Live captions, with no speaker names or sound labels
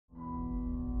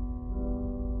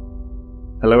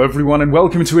Hello everyone and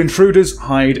welcome to Intruders,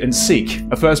 Hide and Seek,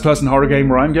 a first-person horror game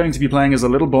where I'm going to be playing as a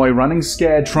little boy running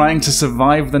scared, trying to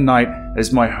survive the night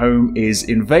as my home is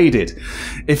invaded.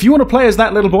 If you want to play as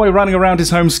that little boy running around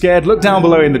his home scared, look down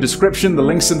below in the description, the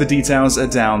links and the details are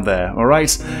down there,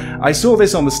 alright? I saw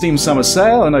this on the Steam Summer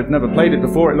Sale and I've never played it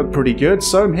before, it looked pretty good,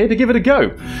 so I'm here to give it a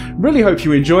go. Really hope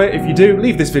you enjoy it. If you do,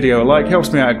 leave this video a like,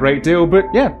 helps me out a great deal, but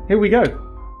yeah, here we go.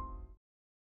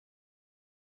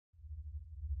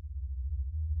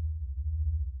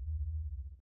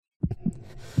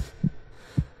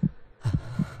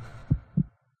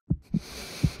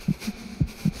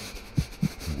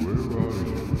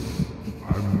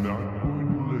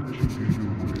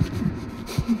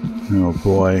 Oh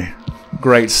boy.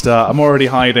 Great start. I'm already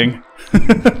hiding. Uh-oh.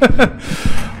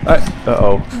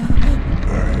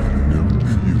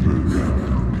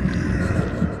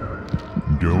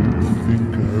 Don't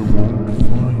think I won't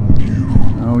find you.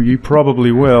 Oh, you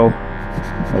probably will.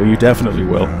 Oh, you definitely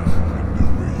will.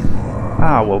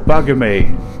 Ah, well, bugger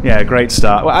me. Yeah, great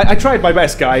start. Well, I tried my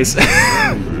best, guys.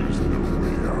 Oh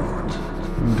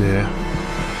dear.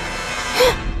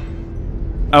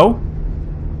 Oh?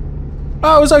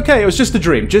 Oh, it was okay. It was just a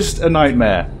dream. Just a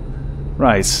nightmare.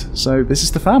 Right. So this is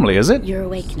the family, is it? You're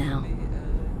awake now.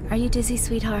 Are you dizzy,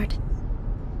 sweetheart?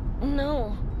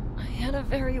 No. I had a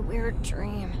very weird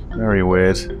dream. Very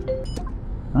weird.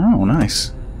 Oh,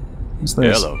 nice. What's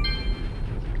this? Hello.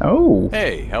 Oh.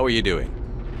 Hey, how are you doing?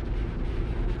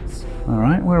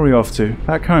 Alright, where are we off to?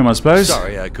 Back home, I suppose.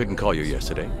 Sorry, I couldn't call you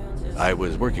yesterday. I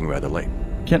was working rather late.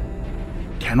 Can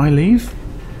I leave?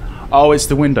 Oh, it's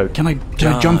the window. Can I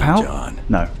jump out? John.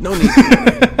 No. No need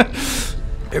to.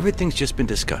 Everything's just been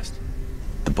discussed.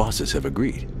 The bosses have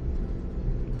agreed.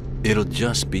 It'll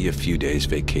just be a few days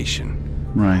vacation.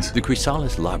 Right. The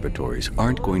Chrysalis laboratories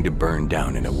aren't going to burn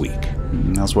down in a week.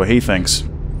 That's what he thinks.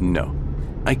 No.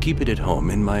 I keep it at home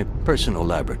in my personal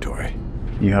laboratory.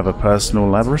 You have a personal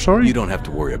laboratory? You don't have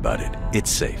to worry about it. It's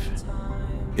safe.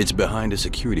 It's behind a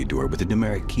security door with a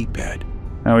numeric keypad.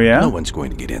 Oh, yeah? No one's going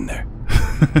to get in there.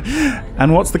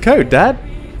 And what's the code, Dad?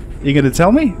 You gonna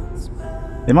tell me?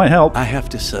 It might help. I have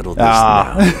to settle this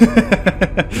now.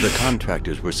 The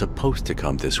contractors were supposed to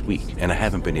come this week, and I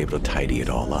haven't been able to tidy it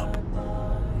all up.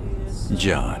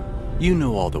 John, you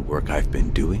know all the work I've been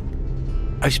doing.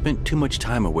 I've spent too much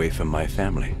time away from my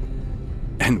family.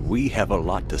 And we have a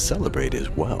lot to celebrate as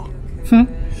well.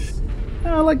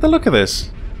 I like the look of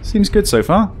this. Seems good so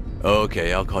far.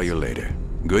 Okay, I'll call you later.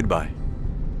 Goodbye.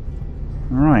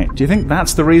 Alright, do you think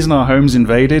that's the reason our home's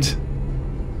invaded?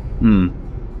 Ben,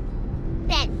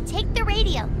 take the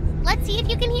radio. Let's see if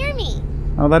you can hear me.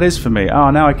 Oh, that is for me. Oh,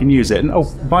 now I can use it. And oh,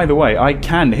 by the way, I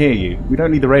can hear you. We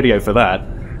don't need the radio for that.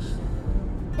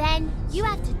 Ben, you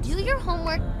have to do your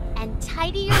homework and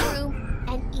tidy your room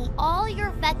and eat all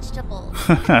your vegetables.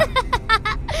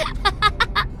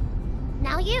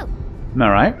 Now you.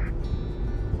 Alright.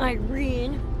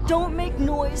 Irene, don't make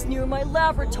noise near my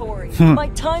laboratory. My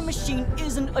time machine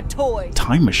isn't a toy.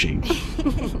 Time machine.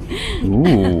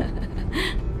 Ooh.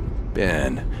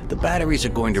 Ben, the batteries are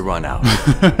going to run out.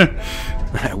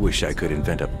 I wish I could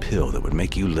invent a pill that would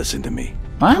make you listen to me.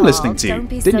 I'm listening to you. don't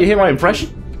be Didn't so you hear my grumpy.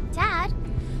 impression? Dad,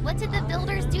 what did the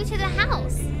builders do to the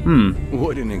house?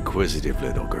 What an inquisitive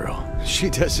little girl. She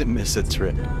doesn't miss a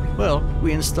trick. Well,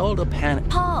 we installed a panel.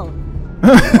 Paul,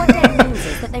 what that means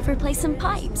is that they've replaced some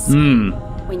pipes.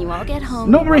 When you all get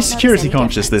home, Not you very won't notice security any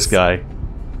conscious, this difference.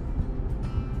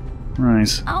 guy.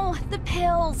 Right. Oh, the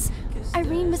pills.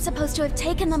 Irene was supposed to have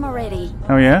taken them already.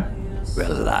 Oh, yeah?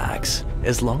 Relax.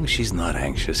 As long as she's not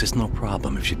anxious, it's no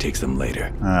problem if she takes them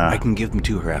later. I can give them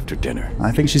to her after dinner.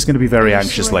 I think she's going to be very Are you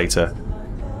anxious sure? later.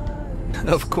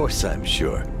 Of course I'm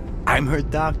sure. I'm her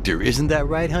doctor, isn't that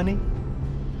right, honey?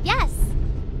 Yes.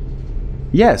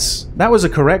 Yes, that was a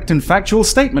correct and factual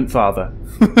statement, Father.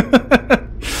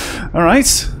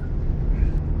 Alright.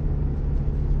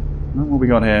 What we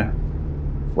got here?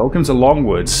 Welcome to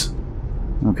Longwoods.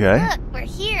 Okay. Look, we're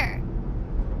here.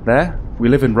 There? We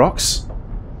live in rocks?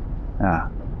 Ah.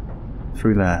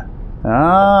 Through there.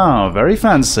 Ah, very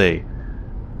fancy.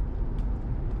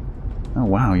 Oh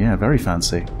wow, yeah, very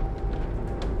fancy.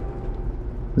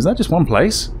 Is that just one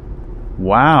place?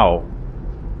 Wow.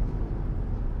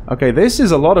 Okay, this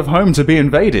is a lot of home to be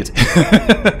invaded.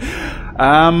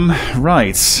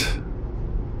 Right.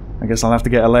 I guess I'll have to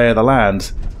get a lay of the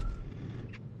land.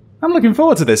 I'm looking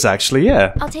forward to this, actually,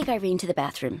 yeah. I'll take Irene to the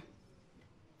bathroom.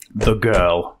 The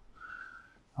girl.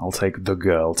 I'll take the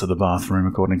girl to the bathroom,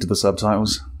 according to the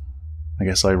subtitles. I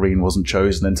guess Irene wasn't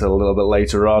chosen until a little bit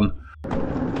later on.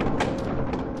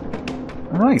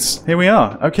 Alright, here we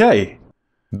are. Okay.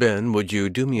 Ben, would you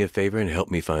do me a favor and help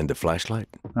me find the flashlight?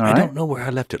 All I right. don't know where I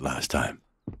left it last time.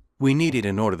 We need it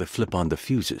in order to flip on the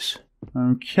fuses.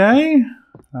 Okay.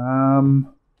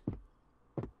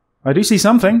 I do see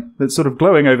something that's sort of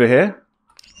glowing over here.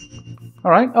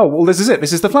 All right. Oh, well, this is it.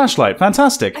 This is the flashlight.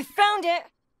 Fantastic. I found it!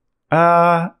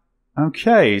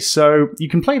 Okay, so you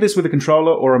can play this with a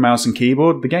controller or a mouse and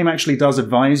keyboard. The game actually does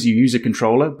advise you use a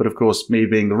controller, but of course, me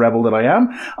being the rebel that I am,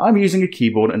 I'm using a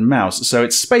keyboard and mouse. So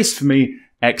it's space for me,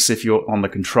 X if you're on the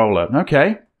controller.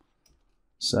 Okay.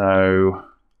 So,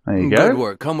 there you go. Good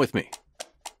work. Come with me.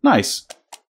 Nice.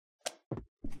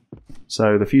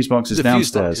 So the fuse box is The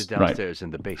downstairs. fuse box is downstairs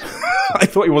in the basement. I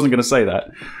thought he wasn't going to say that.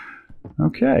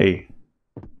 Okay.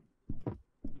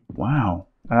 Wow.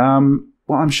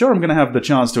 Well, I'm sure I'm going to have the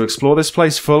chance to explore this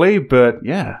place fully, but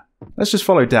yeah. Let's just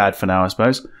follow Dad for now, I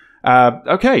suppose.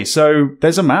 Okay, so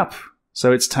there's a map.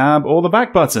 So it's tab or the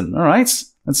back button. All right.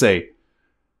 Let's see.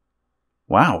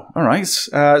 Wow. All right.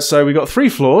 So we got 3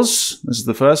 floors. This is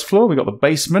the first floor. We got the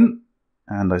basement.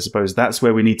 And I suppose that's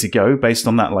where we need to go based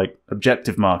on that, like,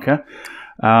 objective marker.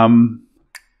 And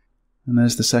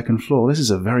there's the second floor. This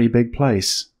is a very big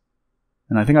place.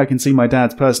 And I think I can see my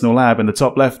dad's personal lab in the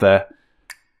top left there.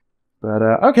 But,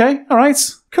 okay. All right.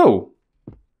 Cool.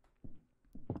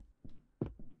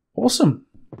 Awesome.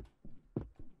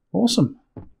 Awesome.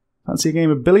 Fancy a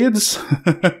game of billiards?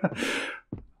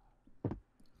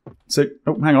 So,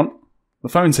 oh, hang on. The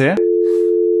phone's here.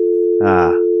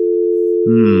 Ah.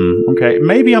 Okay.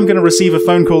 Maybe I'm going to receive a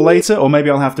phone call later, or maybe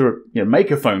I'll have to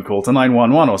make a phone call to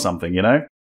 911 or something, you know?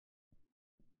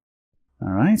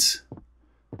 All right.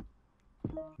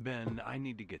 Ben, I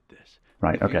need to get this.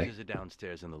 Right, The okay. fuses are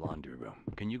downstairs in the laundry room.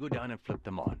 Can you go down and flip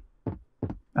them on?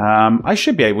 I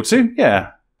should be able to,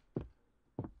 yeah.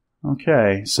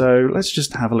 Okay, so let's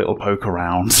just have a little poke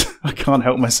around. I can't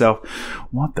help myself.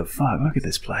 What the fuck? Look at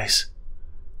this place.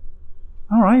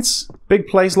 Alright, big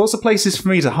place. Lots of places for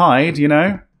me to hide, you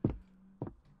know?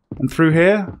 And through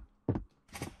here?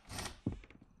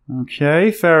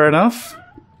 Okay, fair enough.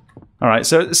 Alright,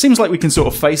 so it seems like we can sort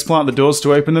of faceplant the doors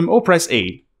to open them, or press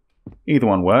E. Either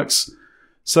one works.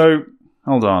 So,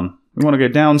 hold on. We want to go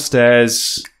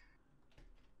downstairs.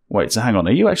 Wait, so hang on.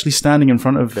 Are you actually standing in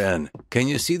front of... Ben, can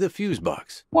you see the fuse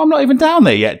box? Well, I'm not even down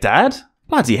there yet, Dad.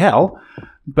 Bloody hell.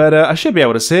 But I should be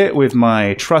able to see it with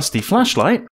my trusty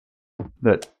flashlight.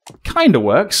 That kind of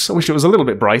works. I wish it was a little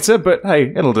bit brighter, but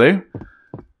hey, it'll do.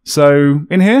 So,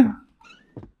 in here?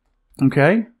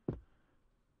 Okay.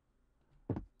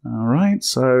 Alright,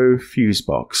 so fuse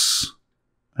box.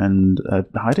 And a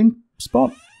hiding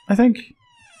spot, I think?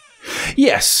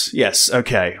 Yes,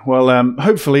 okay. Well,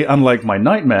 hopefully, unlike my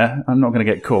nightmare, I'm not going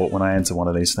to get caught when I enter one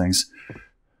of these things.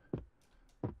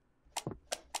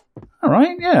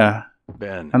 Alright, yeah.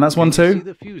 Ben, And that's one can you too? see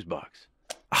the fuse box?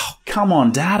 Oh, come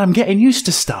on, Dad, I'm getting used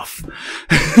to stuff.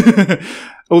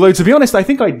 Although, to be honest, I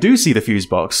think I do see the fuse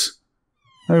box.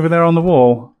 Over there on the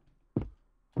wall.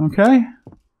 Okay.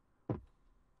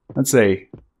 Let's see.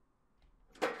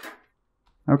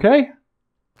 Okay.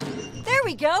 There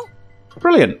we go!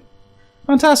 Brilliant.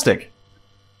 Fantastic.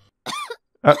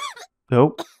 Oh.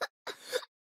 Oh,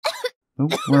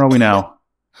 where are we now?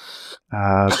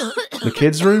 The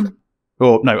kids' room?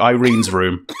 Oh, no, Irene's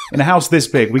room. In a house this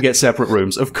big, we get separate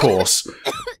rooms, of course.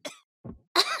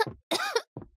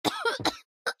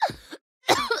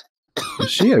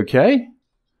 Is she okay?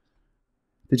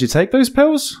 Did you take those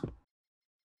pills?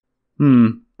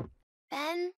 Ben,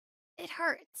 it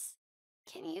hurts.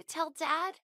 Can you tell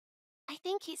Dad? I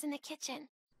think he's in the kitchen.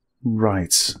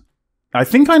 Right. I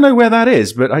think I know where that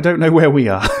is, but I don't know where we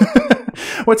are.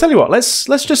 Well, I tell you what, let's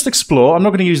just explore. I'm not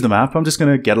going to use the map, I'm just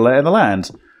going to get a lay of the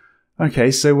land.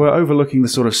 Okay, so we're overlooking the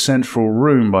sort of central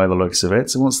room by the looks of it.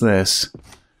 So what's this?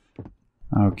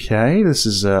 Okay, this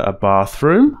is a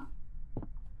bathroom.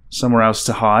 Somewhere else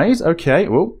to hide. Okay,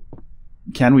 well,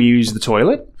 can we use the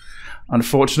toilet?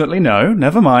 Unfortunately, no.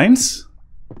 Never mind.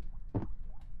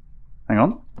 Hang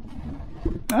on.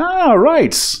 Ah,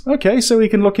 right. Okay, so we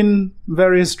can look in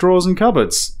various drawers and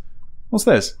cupboards. What's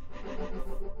this?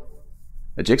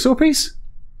 A jigsaw piece?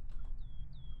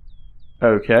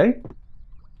 Okay.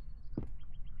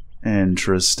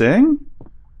 Interesting.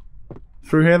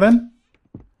 Through here, then?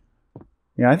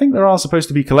 Yeah, I think there are supposed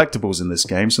to be collectibles in this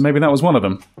game, so maybe that was one of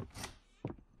them.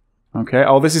 Okay,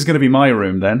 oh, this is going to be my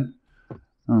room, then.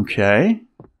 Okay.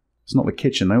 It's not the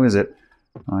kitchen, though, is it?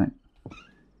 Right.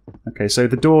 Okay, so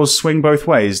the doors swing both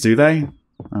ways, do they?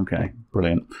 Okay,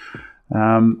 brilliant.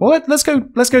 Well, let's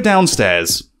go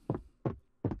downstairs.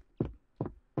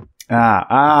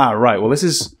 Right. Well, this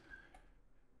is...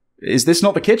 Is this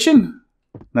not the kitchen?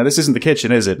 No, this isn't the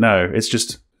kitchen, is it? No, it's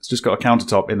just It's just got a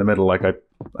countertop in the middle like I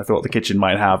thought the kitchen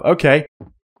might have. Okay.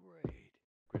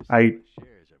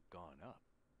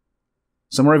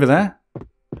 Somewhere over there?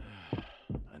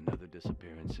 Another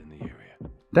disappearance in the area.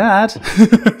 Dad?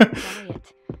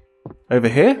 Over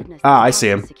here? Ah, I see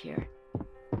him.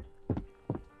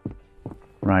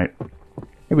 Right.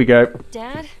 Here we go.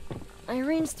 Dad,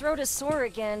 Irene's throat is sore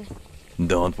again.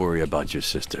 Don't worry about your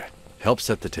sister. Help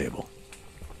set the table.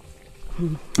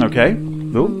 Okay.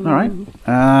 Ooh, alright.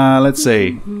 Let's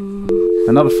see.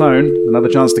 Another phone. Another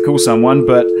chance to call someone,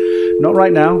 but not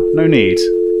right now. No need.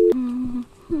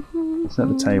 Set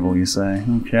the table, you say.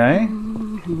 Okay.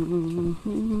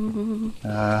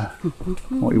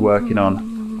 What are you working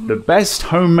on? The best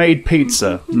homemade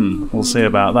pizza. We'll see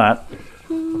about that.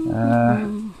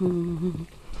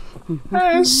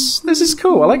 This is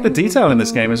cool. I like the detail in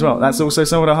this game as well. That's also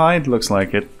somewhere to hide? Looks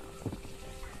like it.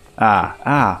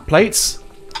 Plates.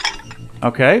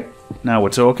 Okay. Now we're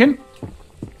talking.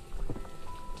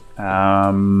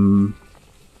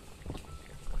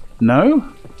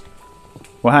 No?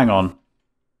 Well, hang on.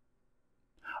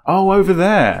 Oh, over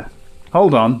there.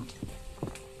 Hold on.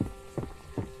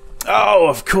 Oh,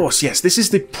 of course, yes. This is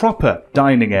the proper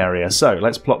dining area. So,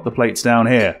 let's plop the plates down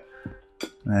here.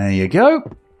 There you go.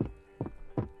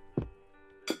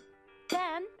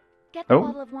 Ben, get the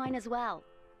bottle of wine as well.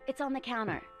 It's on the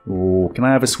counter. Ooh, can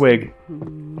I have a swig?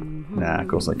 Nah, of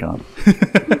course I can't.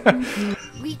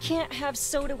 We can't have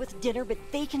soda with dinner, but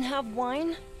they can have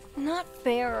wine? Not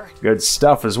fair. Good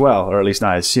stuff as well, or at least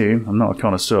I assume. I'm not a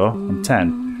connoisseur. I'm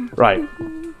 10. Right.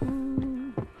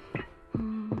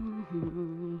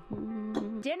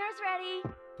 Dinner's ready.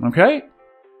 Okay.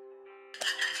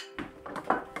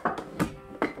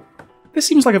 This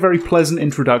seems like a very pleasant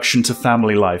introduction to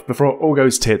family life before it all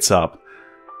goes tits up.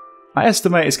 I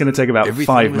estimate it's going to take about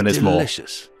 5 minutes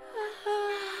delicious.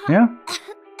 more. Yeah?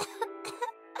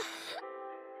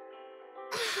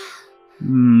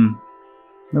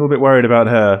 A little bit worried about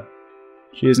her.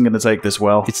 She isn't going to take this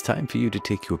well. It's time for you to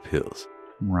take your pills.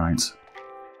 Right.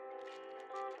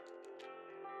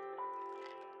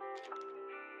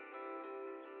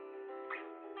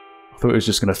 I thought it was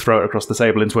just going to throw it across the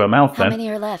table into her mouth then. How many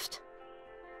are left?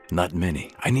 Not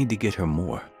many. I need to get her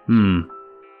more.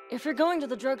 If you're going to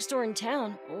the drugstore in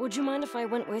town, would you mind if I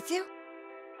went with you?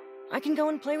 I can go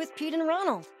and play with Pete and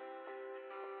Ronald.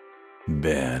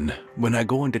 Ben, when I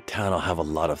go into town, I'll have a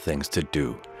lot of things to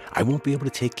do. I won't be able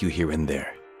to take you here and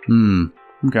there.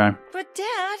 Okay. But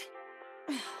Dad...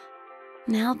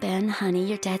 Now, Ben, honey,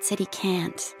 your dad said he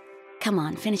can't. Come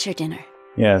on, finish your dinner.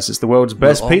 Yes, it's the world's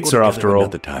best pizza go after all.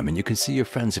 Another time, and you can see your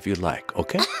friends if you like,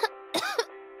 okay?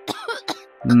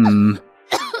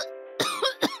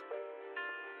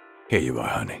 Here you are,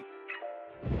 honey.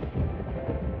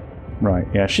 Right,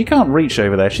 yeah, she can't reach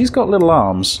over there. She's got little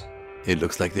arms. It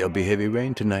looks like there'll be heavy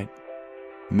rain tonight.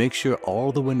 Make sure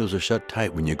all the windows are shut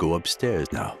tight when you go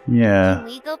upstairs now. Yeah. Can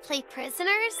we go play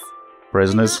prisoners?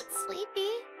 Prisoners. I'm not sleepy.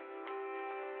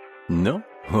 No?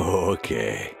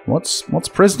 Okay. What's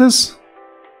prisoners?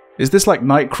 Is this like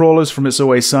night crawlers from It's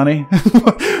Always Sunny?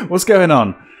 What's going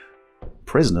on?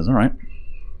 Prisoners, alright.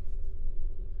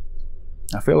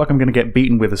 I feel like I'm going to get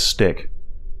beaten with a stick.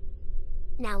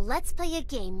 Now let's play a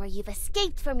game where you've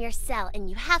escaped from your cell and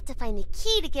you have to find the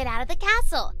key to get out of the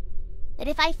castle. But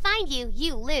if I find you,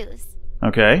 you lose.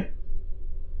 Okay.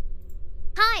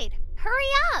 Hide! Hurry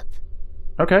up!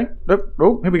 Okay.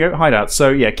 Oh, here we go. Hideout. So,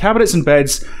 yeah, cabinets and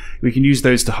beds. We can use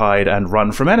those to hide and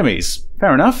run from enemies.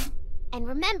 Fair enough. And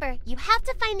remember, you have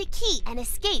to find the key and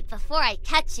escape before I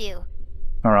catch you.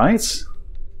 Alright.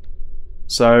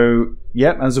 So,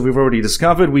 yep, as we've already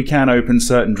discovered, we can open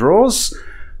certain drawers.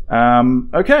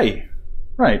 Okay.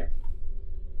 Right.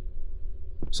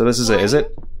 So this is it, is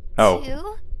it? Oh.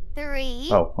 2, 3.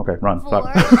 Oh, okay, run.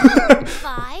 4,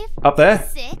 5. Up there?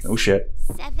 6. Oh shit.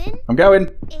 7. I'm going.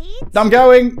 8. I'm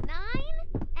going. 9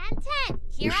 and 10.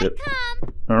 Here shit. I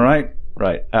come. Alright,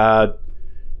 right.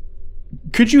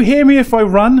 Could you hear me if I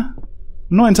run?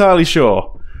 I'm not entirely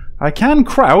sure. I can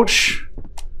crouch.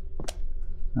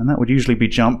 And that would usually be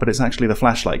jump, but it's actually the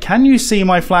flashlight. Can you see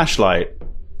my flashlight?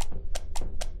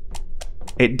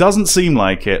 It doesn't seem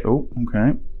like it. Oh,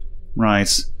 okay. Right.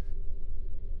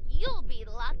 You'll be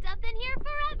locked up in here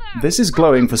forever. This is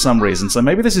glowing for some reason, so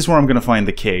maybe this is where I'm going to find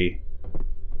the key.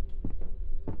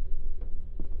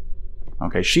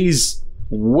 Okay, she's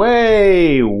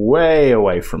way, way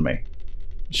away from me.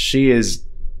 She's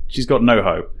got no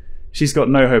hope. She's got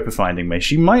no hope of finding me.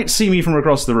 She might see me from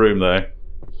across the room, though.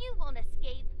 You won't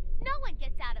escape. No one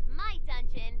gets out of my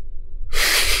dungeon.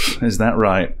 Is that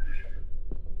right?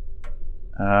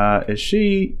 Is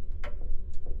she...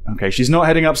 Okay, she's not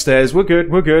heading upstairs. We're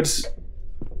good, we're good.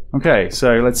 Okay,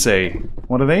 so let's see.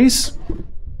 What are these?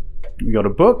 We got a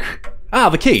book. Ah,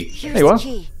 the key. Here's There you the are.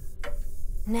 key.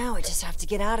 Now I just have to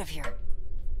get out of here.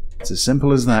 It's as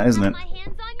simple as that, isn't it? My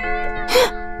hands on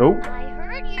your Oh, I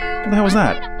heard you. what the hell was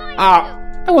that? I'm gonna find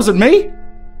Ah, that wasn't me.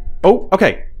 Oh,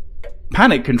 okay.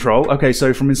 Panic control. Okay,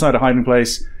 so from inside a hiding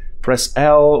place, press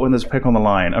L when there's a pick on the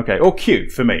line. Okay, or Q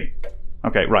for me.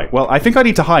 Okay, right. Well, I think I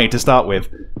need to hide to start with.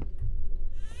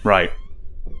 Right.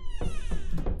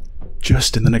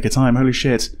 Just in the nick of time. Holy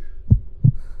shit.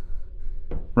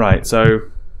 Right, so...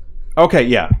 Okay,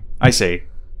 yeah. I see.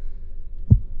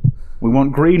 We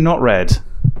want green, not red.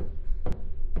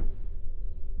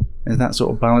 Is that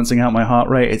sort of balancing out my heart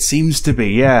rate? It seems to be,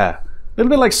 yeah. A little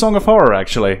bit like Song of Horror,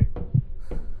 actually.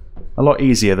 A lot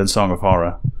easier than Song of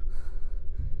Horror.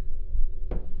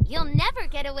 You'll never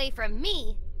get away from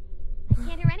me. I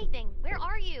can't hear anything. Where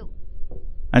are you?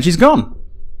 And she's gone.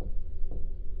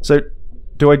 So,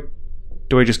 do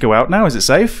I just go out now? Is it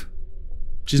safe?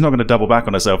 She's not going to double back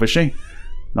on herself, is she?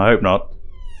 I hope not.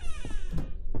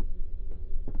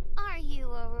 Are you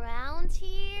around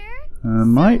here?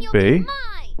 Might You'll be. mine.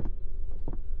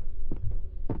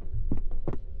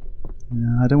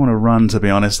 Yeah, I don't want to run, to be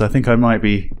honest. I think I might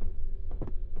be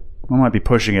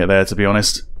pushing it there, to be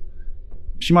honest.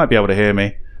 She might be able to hear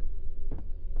me.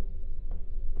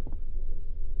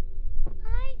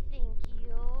 I think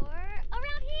you're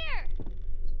around here.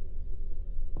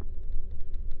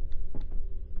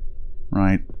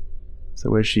 Right. So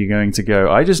where's she going to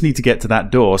go? I just need to get to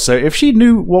that door. So if she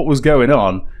knew what was going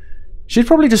on, she'd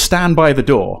probably just stand by the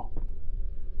door.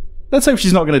 Let's hope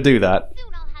she's not going to do that.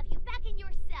 Soon I'll have you back in your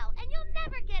cell, and you'll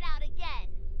never get out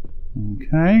again.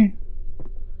 Okay.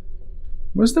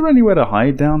 Was there anywhere to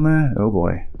hide down there? Oh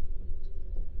boy.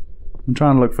 I'm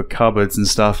trying to look for cupboards and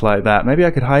stuff like that. Maybe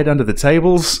I could hide under the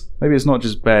tables? Maybe it's not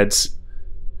just beds.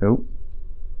 Oh.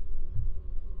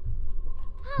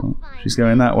 Oh, she's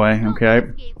going that way. Okay.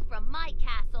 Escape from my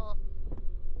castle.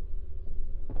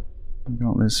 I've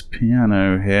got this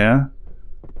piano here.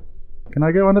 Can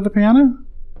I go under the piano?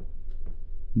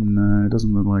 No, it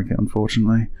doesn't look like it,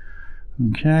 unfortunately.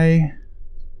 Okay.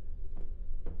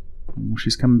 Oh,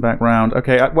 she's coming back round.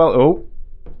 Okay, oh.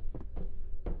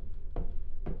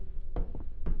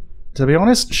 To be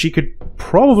honest, she could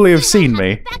probably have seen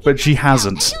me, but she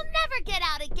hasn't. You'll never get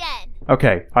out again.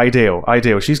 Okay, ideal,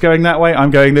 ideal. She's going that way,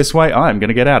 I'm going this way. I'm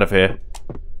gonna get out of here.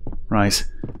 Right.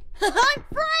 I'm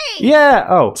free. Yeah!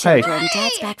 Oh, hey. Children,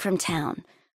 Dad's back from town.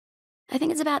 I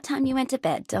think it's about time you went to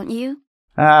bed, don't you?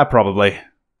 Probably.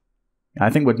 I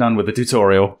think we're done with the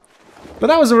tutorial. But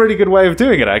that was a really good way of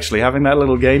doing it, actually, having that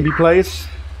little game be played.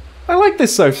 I like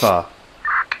this so far.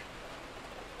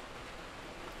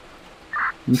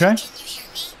 Okay.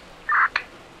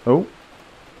 Oh.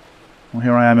 Well,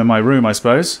 here I am in my room, I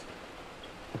suppose.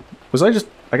 Was I just...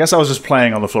 I guess I was just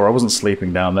playing on the floor. I wasn't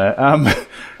sleeping down there.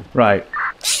 Right.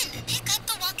 Pick up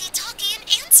the walkie-talkie and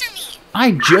answer me.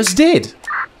 I just did!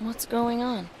 What's going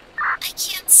on? I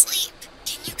can't sleep.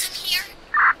 Can you come here?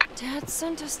 Dad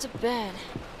sent us to bed.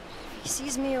 If he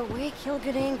sees me awake, he'll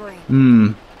get angry.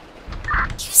 Use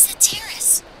the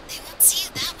terrace. They won't see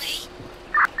you that way.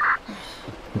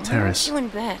 The Why terrace. aren't you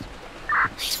in bed? I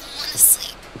don't want to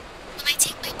sleep. When I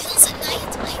take my pills at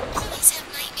night, I always have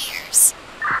nightmares.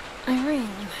 Irene,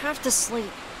 you have to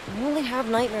sleep. You only have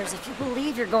nightmares if you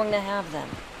believe you're going to have them.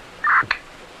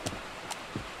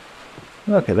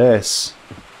 Look at this.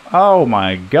 Oh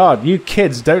my god, you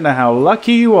kids don't know how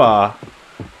lucky you are.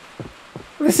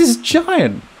 This is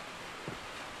giant.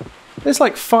 There's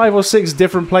like 5 or 6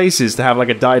 different places to have like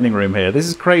a dining room here. This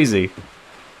is crazy.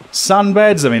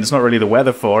 Sunbeds, I mean, it's not really the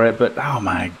weather for it, but oh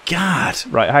my god.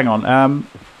 Right, hang on.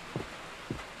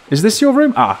 Is this your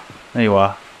room? Ah, there you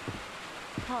are.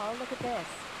 Paul, look at this.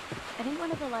 I think one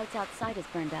of the lights outside is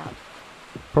burned out.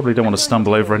 Probably don't want to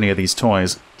stumble over any of these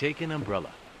toys. Take an umbrella.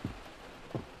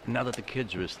 Now that the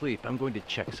kids are asleep, I'm going to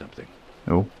check something.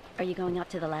 Oh, Are you going up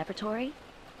to the laboratory?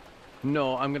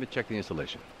 No, I'm going to check the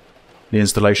installation. the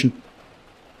installation.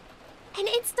 An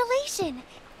installation.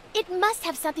 It must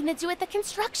have something to do with the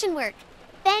construction work.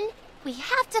 Then we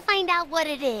have to find out what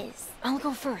it is. I'll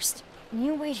go first.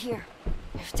 You wait here.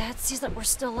 If Dad sees that we're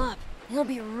still up, he'll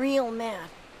be real mad.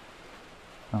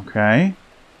 Okay.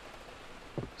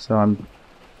 So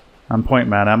I'm point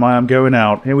man, am I? I'm going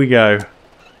out. Here we go.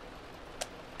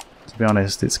 To be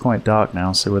honest, it's quite dark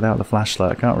now, so without the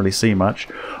flashlight I can't really see much.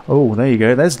 Oh, there you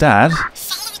go. There's Dad.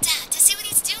 Follow Dad to see what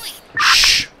he's doing.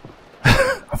 Shh!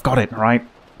 I've got it, right?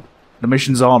 The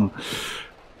mission's on.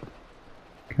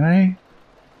 Okay.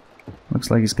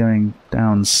 Looks like he's going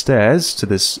downstairs to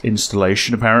this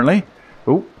installation, apparently.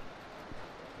 Oh.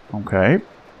 Okay.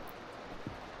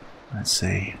 Let's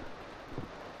see.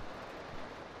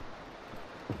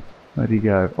 Where'd he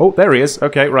go? Oh, there he is.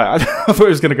 Okay, right. I thought he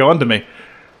was going to go under me.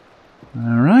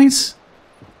 Alright.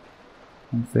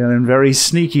 I'm feeling very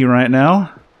sneaky right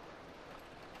now.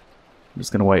 I'm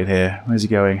just going to wait here. Where's he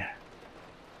going?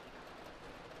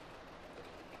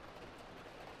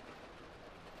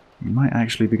 He might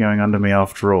actually be going under me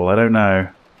after all. I don't know.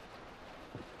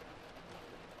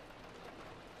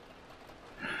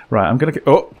 Right, I'm going to...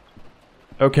 Oh!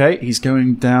 Okay, he's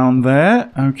going down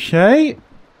there. Okay.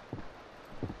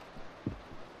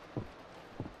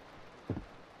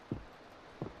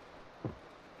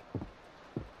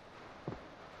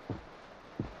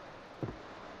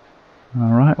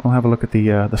 Alright, we'll have a look at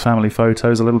the family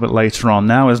photos a little bit later on.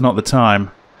 Now is not the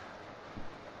time.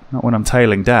 Not when I'm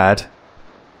tailing Dad.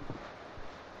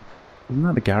 Isn't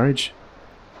that the garage?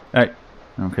 Hey.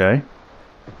 Okay.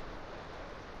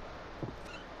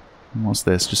 What's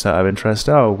this? Just out of interest.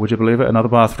 Oh, would you believe it? Another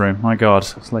bathroom. My God.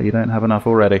 It's like you don't have enough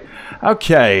already.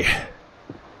 Okay.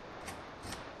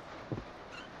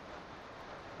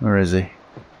 Where is he?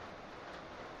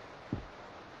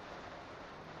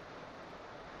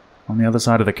 On the other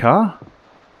side of the car?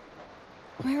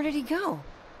 Where did he go?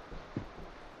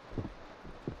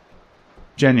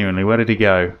 Genuinely, where did he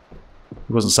go?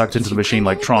 He wasn't sucked into the machine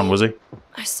like Tron, was he?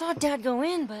 I saw Dad go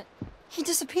in, but he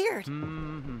disappeared.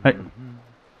 Hey.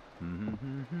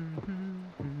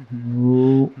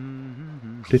 Ooh.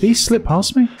 Did he slip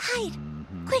past me? Hide!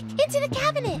 Quick, into the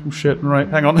cabinet! Oh shit, right,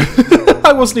 hang on.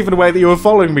 I wasn't even aware that you were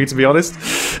following me, to be honest.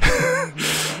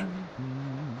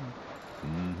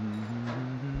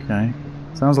 Okay.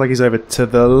 Sounds like he's over to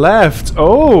the left.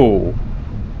 Oh!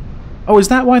 Oh, is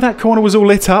that why that corner was all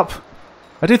lit up?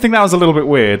 I did think that was a little bit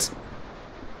weird.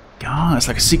 God, it's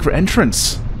like a secret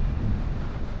entrance.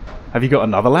 Have you got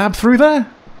another lab through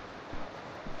there?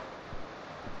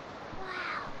 Wow,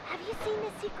 have you seen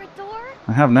the secret door?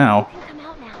 I have now. You can come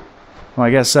out now. Well,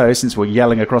 I guess so, since we're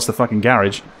yelling across the fucking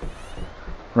garage.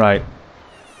 Right.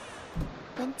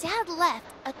 When Dad left,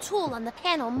 a tool on the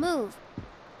panel moved.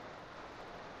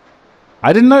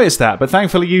 I didn't notice that, but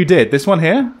thankfully you did. This one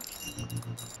here?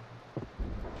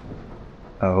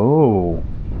 Oh.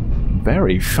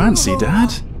 Very fancy,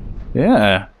 Dad.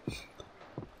 Yeah.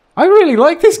 I really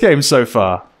like this game so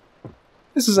far.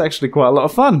 This is actually quite a lot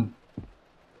of fun.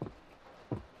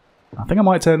 I think I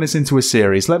might turn this into a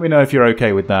series. Let me know if you're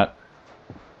okay with that.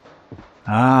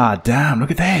 Ah, damn, look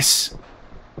at this.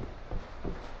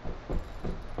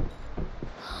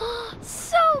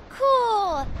 So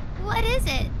cool! What is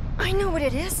it? I know what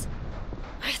it is.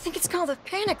 I think it's called a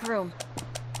panic room.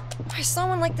 I saw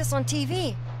one like this on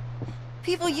TV.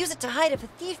 People use it to hide if a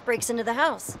thief breaks into the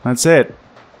house. That's it.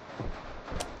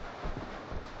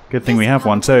 Good thing we have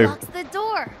one too. Locks the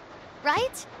door,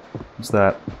 right? What's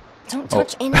that? Don't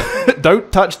touch anything.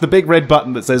 Don't touch the big red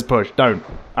button that says push. Don't.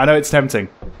 I know it's tempting.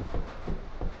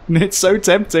 It's so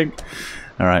tempting.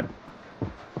 Alright.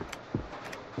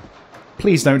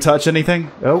 Please don't touch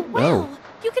anything. Oh, Wow, oh.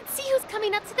 you can see who's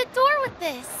coming up to the door with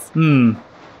this. Hmm.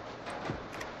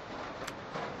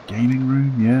 Gaming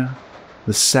room, yeah.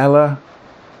 The cellar.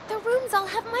 The rooms all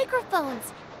have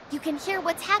microphones. You can hear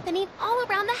what's happening all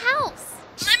around the house.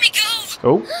 Let me go!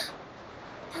 Oh,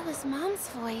 That was Mom's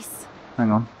voice.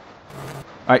 hang on.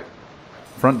 Right.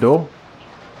 Front door.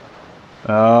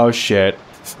 Oh, shit.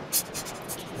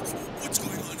 What's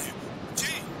going on here?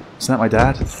 Jane, Is that my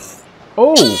dad?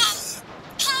 Oh! Paul,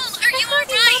 are you Mom and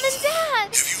Dad!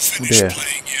 have you finished dear.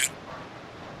 playing yet?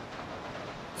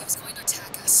 He was going to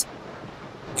attack us.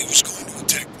 He was going to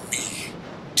attack me.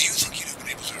 Do you think he'd have been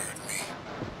able to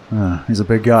hurt me? He's a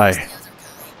big guy.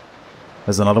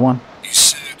 There's another one. He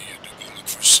said he had to go look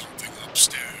for something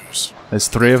upstairs. There's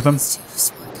 3 of them.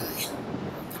 Smart guy.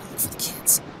 Look for the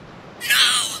kids.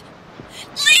 No!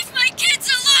 Leave my kids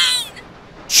alone!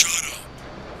 Shut up.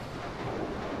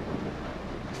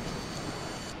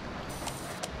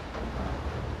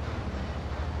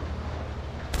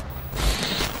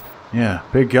 Yeah,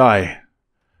 big guy.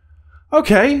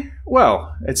 Okay,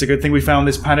 well, it's a good thing we found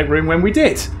this panic room when we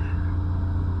did.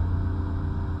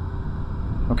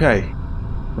 Okay,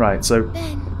 right, so...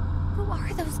 Ben, who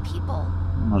are those people?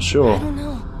 I'm not sure. I don't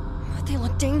know, but they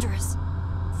look dangerous.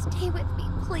 Stay with me,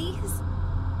 please.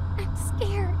 I'm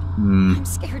scared. I'm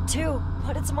scared too,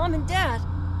 but it's Mom and Dad.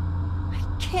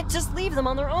 I can't just leave them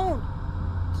on their own.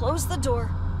 Close the door,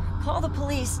 call the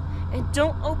police, and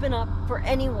don't open up for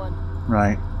anyone.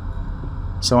 Right.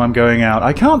 So I'm going out.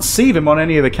 I can't see them on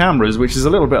any of the cameras, which is a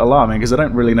little bit alarming because I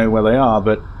don't really know where they are,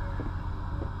 but...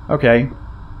 Okay.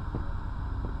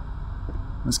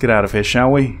 Let's get out of here,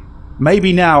 shall we?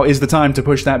 Maybe now is the time to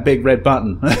push that big red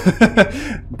button.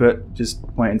 But just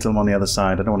wait until I'm on the other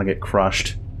side. I don't want to get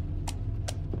crushed.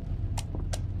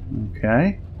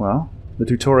 Okay, well, the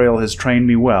tutorial has trained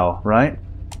me well, right?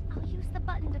 I'll use the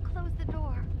button to close the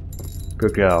door.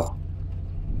 Good girl.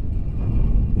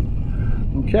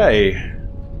 Okay.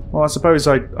 Well, I suppose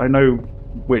I know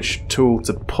which tool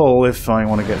to pull if I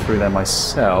want to get through there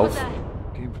myself.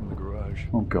 Came from the garage.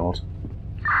 Oh god.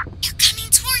 They're coming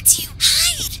towards you.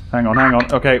 Hide! Hang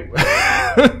on. Okay.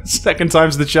 Second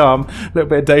time's the charm. A little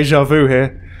bit of deja vu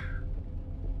here.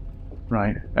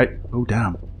 Right. Hey. Oh,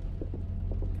 damn.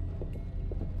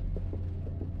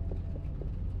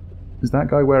 Is that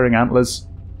guy wearing antlers?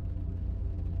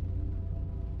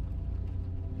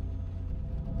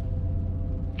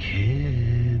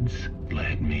 Kids,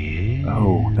 let me in.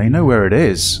 Oh, they know where it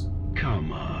is.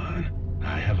 Come on.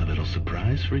 I have a little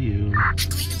surprise for you. I'm going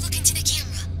to look into the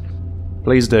camera.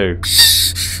 Please do.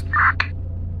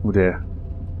 Oh dear.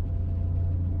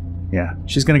 Yeah,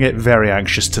 she's gonna get very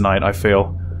anxious tonight, I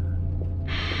feel.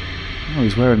 Oh,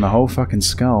 he's wearing the whole fucking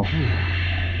skull.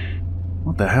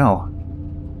 What the hell?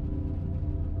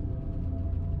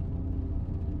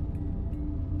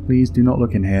 Please do not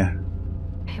look in here.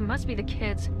 It must be the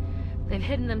kids. They've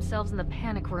hidden themselves in the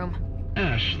panic room.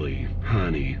 Ashley,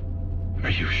 honey, are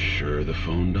you sure the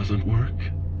phone doesn't work?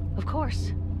 Of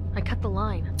course. I cut the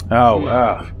line.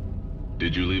 Oh,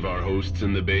 Did you leave our hosts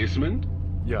in the basement?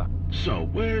 Yeah. So,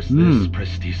 where's this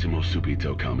prestissimo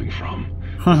subito coming from?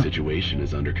 The situation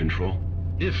is under control.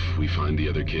 If we find the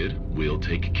other kid, we'll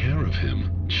take care of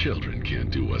him. Children can't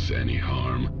do us any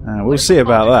harm. we'll see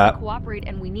about that. Cooperate,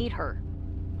 and we need her.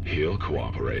 He'll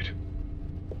cooperate.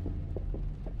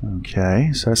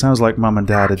 Okay, so it sounds like Mum and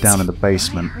Dad are down in the I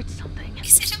basement. heard something.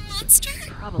 Is it a monster?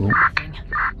 Probably nothing.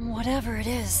 Whatever it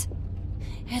is,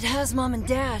 it has Mom and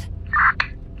Dad.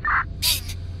 Ben,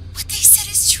 what they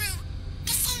said is true.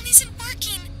 The phone isn't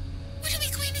working. What are we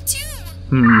going to do?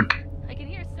 I can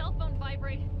hear a cell phone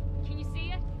vibrate. Can you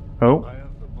see it? Oh, I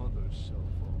have the mother's cell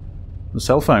phone. the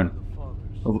cell phone. The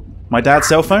father's. Oh, my dad's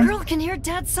cell phone? Girl can hear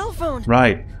Dad's cell phone.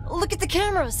 Right. Look at the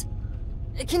cameras.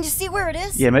 Can you see where it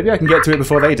is? Yeah, maybe I can get to it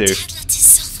before they do. Dad left his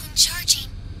cell phone charging.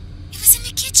 It was in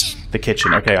the kitchen. The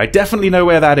kitchen. Okay, I definitely know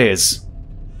where that is.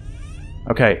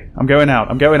 Okay, I'm going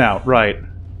out. Right.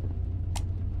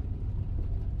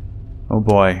 Oh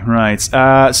boy, right.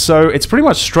 So it's pretty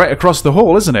much straight across the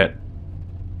hall, isn't it?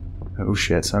 Oh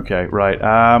shit, okay, right.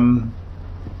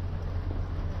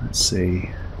 Let's see.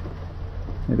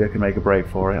 Maybe I can make a break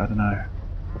for it, I don't know.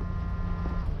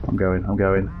 I'm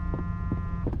going.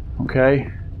 Okay.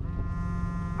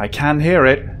 I can hear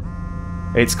it.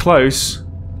 It's close.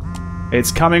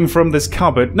 It's coming from this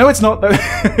cupboard. No, it's not.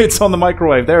 It's on the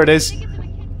microwave. There it is.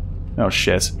 Oh,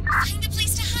 shit. Find a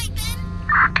place to hide,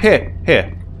 Ben.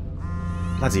 Here.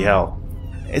 Bloody hell.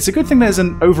 It's a good thing there's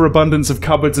an overabundance of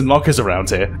cupboards and lockers around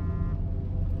here.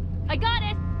 I got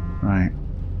it! Right.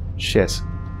 Shit.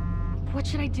 What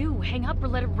should I do? Hang up or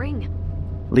let it ring?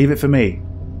 Leave it for me.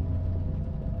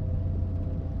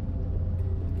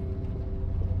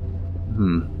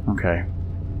 Okay.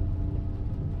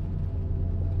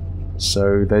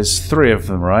 So there's 3 of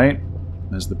them, right?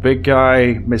 There's the big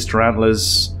guy, Mr.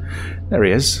 Antlers. There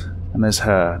he is. And there's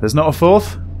her. There's not a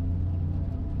 4th?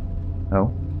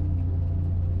 Oh.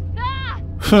 Ah!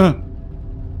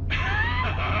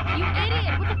 You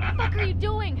idiot! What the fuck are you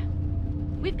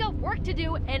doing? We've got work to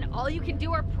do, and all you can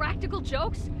do are practical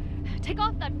jokes? Take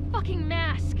off that fucking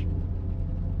mask.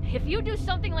 If you do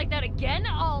something like that again,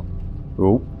 I'll...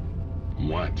 Oh.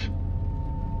 What?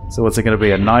 So what's it going to be,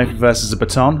 a knife versus a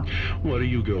baton? What are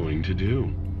you going to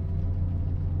do?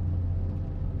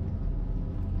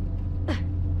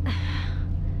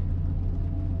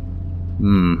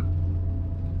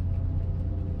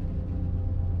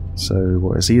 So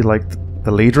what, is he like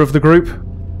the leader of the group?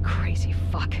 Crazy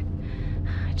fuck.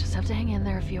 I just have to hang in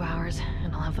there a few hours,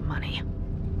 and I'll have the money.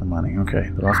 The money, okay.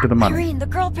 They're after the money. Irene, the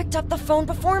girl picked up the phone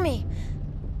before me.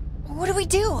 What do we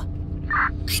do? I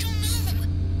don't know.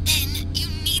 Ben, you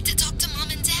need to talk to Mom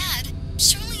and Dad.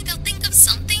 Surely they'll think of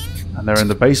something. And they're in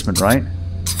the basement, right?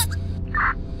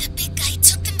 The big guy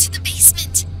took them to the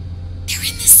basement. They're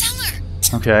in the cellar.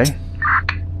 Okay.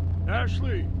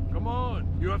 Ashley, come on.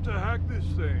 You have to hack this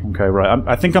thing. Okay, right.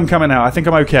 I think I'm coming out. I think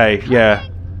I'm okay. Yeah.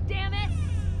 Damn it!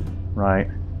 Right.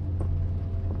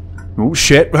 Oh,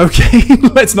 shit. Okay.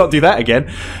 Let's not do that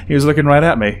again. He was looking right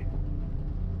at me.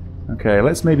 Okay,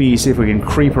 let's maybe see if we can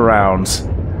creep around.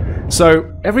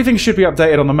 So, everything should be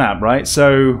updated on the map, right?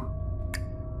 So...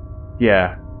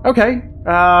 yeah. Okay.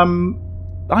 I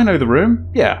know the room.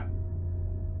 Yeah.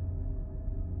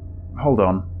 Hold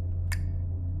on.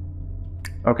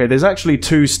 Okay, there's actually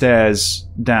 2 stairs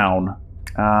down.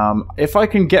 If I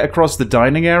can get across the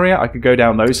dining area, I could go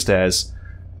down those stairs.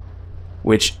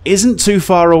 which isn't too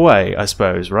far away, I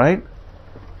suppose, right?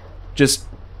 Just,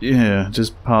 yeah,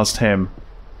 just past him.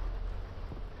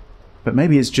 But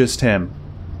maybe it's just him.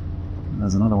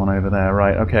 There's another one over there,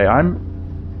 right? Okay,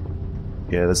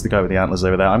 yeah, there's the guy with the antlers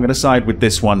over there. I'm going to side with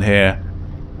this one here.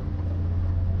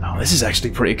 Oh, this is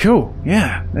actually pretty cool.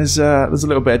 Yeah, there's a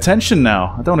little bit of tension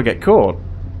now. I don't want to get caught.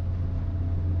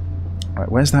 Right,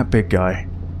 where's that big guy?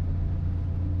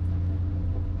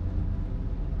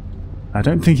 I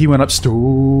don't think he went upstairs.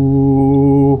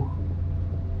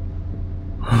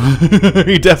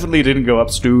 He definitely didn't go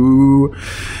upstairs.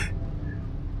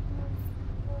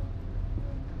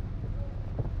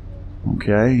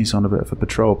 Okay, he's on a bit of a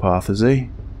patrol path, is he?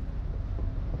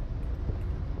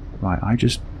 Right, I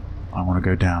want to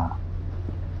go down.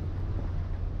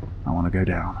 I want to go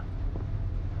down.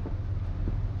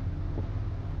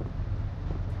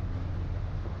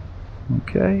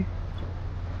 Okay.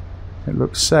 It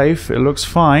looks safe. It looks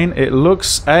fine. It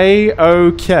looks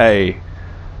A-okay.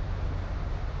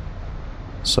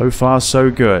 So far, so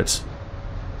good.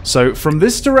 So, from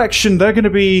this direction, they're going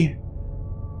to be...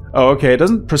 Oh, okay, it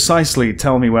doesn't precisely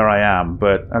tell me where I am,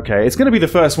 but okay, it's going to be the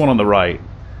first one on the right.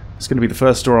 It's going to be the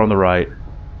first door on the right.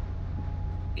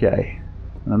 Okay.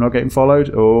 And I'm not getting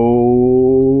followed.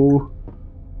 Oh.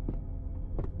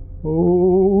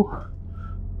 Oh.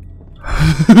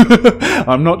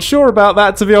 I'm not sure about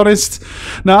that, to be honest.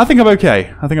 No, I think I'm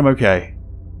okay. I think I'm okay.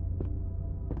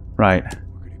 Right.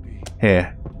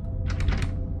 Here.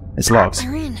 It's locked.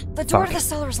 They're in. The door to the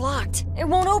cellar's locked. It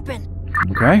won't open.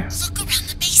 Okay. Look around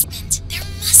the basement. There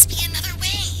must be another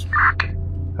way.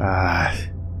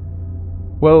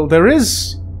 Well, there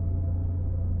is...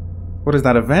 What is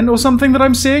that, a vent or something that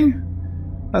I'm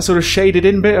seeing? That sort of shaded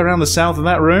in bit around the south of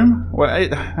that room? Well,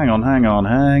 hang on.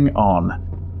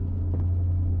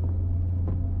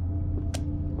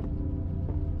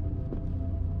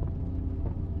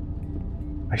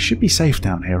 I should be safe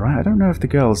down here, right? I don't know if the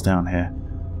girl's down here.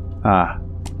 Ah,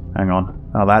 hang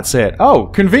on. Oh, that's it. Oh,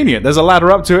 convenient. There's a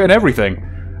ladder up to it and everything.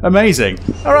 Amazing.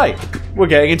 Alright, we're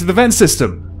getting into the vent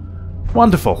system.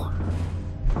 Wonderful.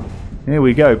 Here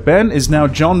we go. Ben is now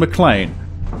John McClane.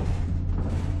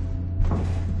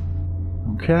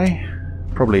 Okay.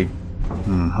 Probably...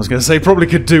 I was going to say probably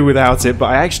could do without it, but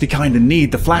I actually kind of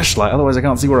need the flashlight, otherwise I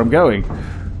can't see where I'm going.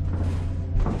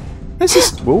 This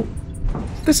is... Whoa.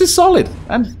 This is solid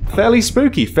and fairly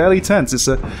spooky, fairly tense. It's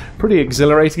a pretty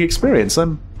exhilarating experience.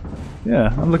 I'm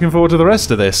looking forward to the rest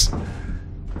of this.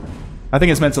 I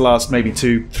think it's meant to last maybe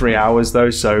 2-3 hours though,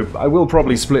 so I will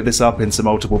probably split this up into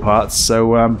multiple parts.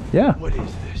 So yeah. What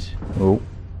is this? Oh.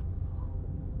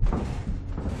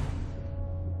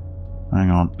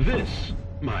 Hang on. This,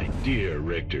 my dear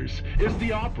Richters, is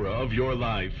the opera of your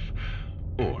life.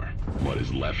 Or what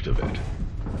is left of it.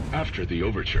 After the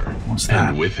overture, what's that?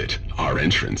 And with it, our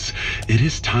entrance, it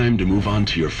is time to move on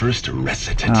to your first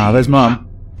recitative. Ah, there's Mom.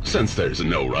 Since there's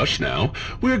no rush now,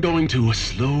 we're going to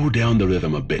slow down the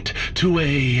rhythm a bit to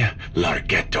a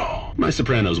larghetto. My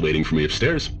soprano's waiting for me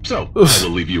upstairs, so I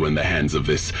will leave you in the hands of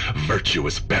this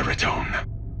virtuous baritone.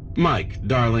 Mike,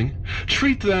 darling,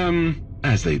 treat them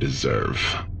as they deserve.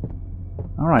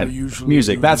 Alright,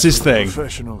 music, that's his thing.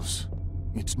 Professionals.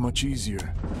 It's much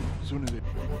easier.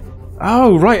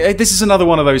 Oh, right, this is another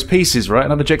one of those pieces, right?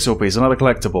 Another jigsaw piece, another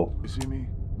collectible. You see me?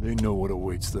 They know what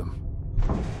awaits them.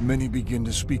 Many begin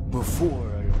to speak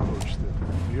before I approach them.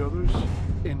 The others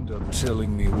end up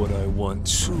telling me what I want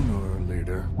sooner or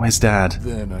later. Where's Dad?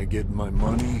 Then I get my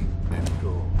money and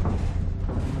go.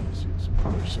 Unless it's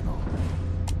personal.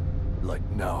 Like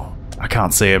now. I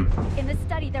can't see him. In the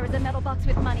study, there is a metal box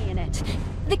with money in it.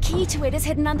 The key to it is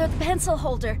hidden under the pencil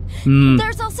holder.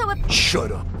 There's also a...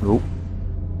 Shut up. Oh.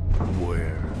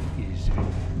 Where is it?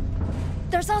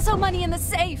 There's also money in the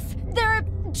safe. There are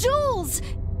jewels.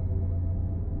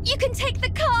 You can take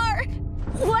the car.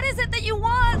 What is it that you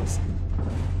want?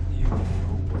 You know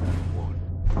what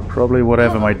I want. Probably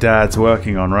whatever my dad's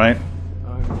working on, right? I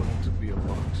wanted to be a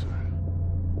boxer.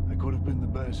 I could have been the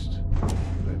best, but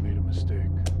I made a mistake.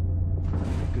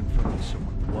 I confronted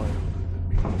someone wilder than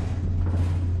me.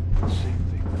 The same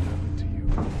thing that happened to you.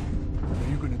 Are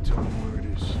you gonna tell me where it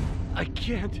is? I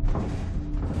can't.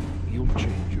 You'll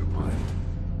change your mind.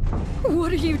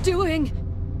 What are you doing?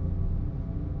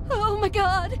 Oh my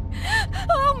god!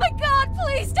 Oh my god,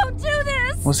 please don't do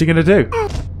this! What's he gonna do?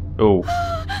 Oh.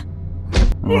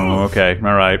 Oh, okay,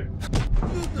 alright.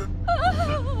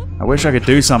 I wish I could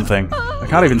do something. I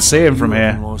can't even see him from You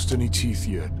here. haven't lost any teeth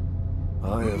yet.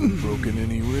 I haven't broken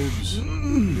any ribs.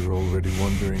 You're already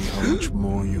wondering how much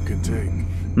more you can take.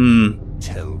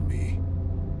 Tell me,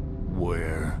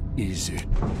 where is it?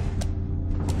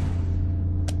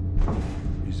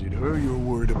 Is Is it her you're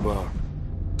worried about?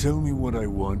 Tell me what I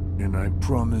want, and I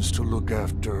promise to look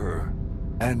after her.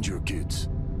 And your kids.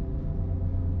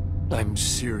 I'm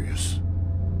serious.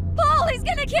 Paul, he's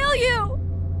gonna kill you!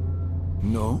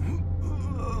 No?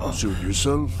 Suit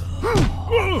yourself?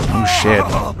 Oh shit.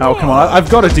 Oh, come on. I've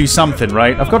got to do something,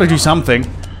 right? I've got to do something.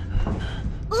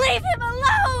 Leave him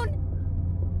alone!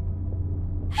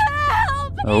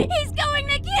 Help! Oh. He's going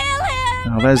to kill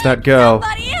him! Oh, there's that girl.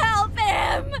 Somebody help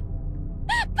him!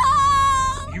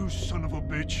 Paul! You son of a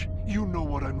bitch. You know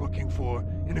what I'm looking for.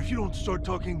 And if you don't start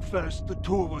talking fast, the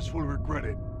two of us will regret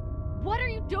it. What are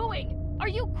you doing? Are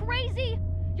you crazy?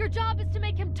 Your job is to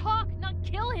make him talk, not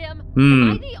kill him. Hmm.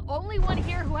 Am I the only one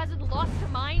here who hasn't lost her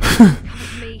mind? Come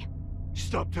with me.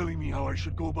 Stop telling me how I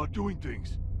should go about doing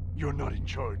things. You're not in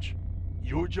charge.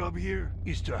 Your job here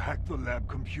is to hack the lab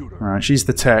computer. Alright, she's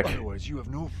the tech. Otherwise, you have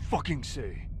no fucking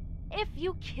say. If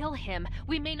you kill him,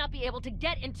 we may not be able to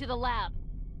get into the lab.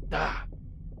 Ah.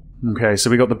 Okay, so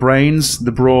we got the brains,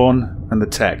 the brawn, and the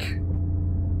tech.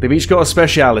 They've each got a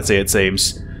speciality, it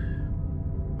seems.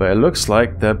 But it looks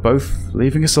like they're both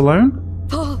leaving us alone?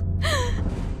 Paul.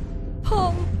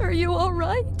 Paul, are you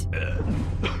alright?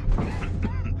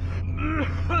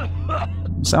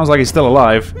 Sounds like he's still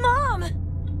alive. Mom!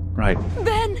 Right.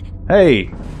 Ben!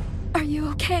 Hey! Are you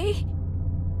okay?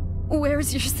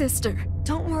 Where's your sister?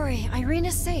 Don't worry, Irene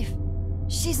is safe.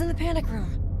 She's in the panic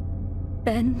room.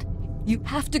 Ben, you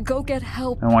have to go get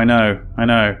help. Oh, I know. I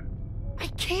know. I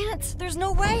can't. There's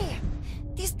no way.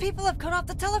 These people have cut off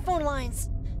the telephone lines.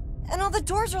 And all the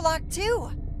doors are locked too.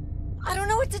 I don't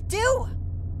know what to do.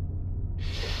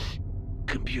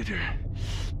 Computer.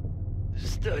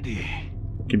 Study.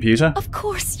 Computer? Of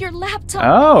course, your laptop.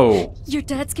 Oh! Your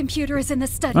dad's computer is in the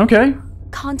study. Okay.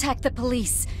 Contact the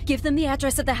police. Give them the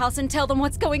address of the house and tell them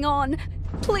what's going on.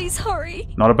 Please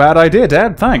hurry. Not a bad idea,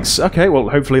 Dad. Thanks. Okay, well,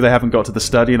 hopefully they haven't got to the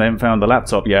study and they haven't found the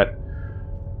laptop yet.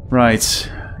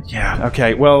 Right. Yeah,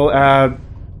 okay. Well,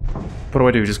 what do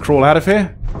I do? Just crawl out of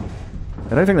here?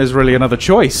 I don't think there's really another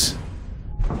choice.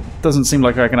 Doesn't seem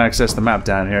like I can access the map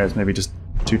down here. It's maybe just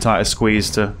too tight a squeeze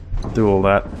to do all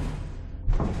that.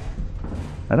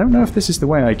 I don't know if this is the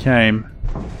way I came.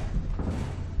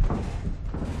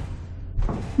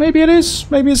 Maybe it is.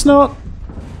 Maybe it's not.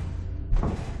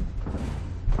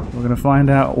 We're gonna find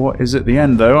out what is at the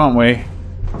end, though, aren't we?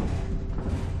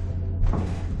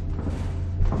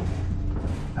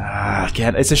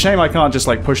 Again, it's a shame I can't just,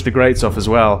 like, push the grates off as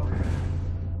well.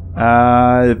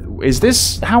 Is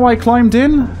this how I climbed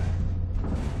in?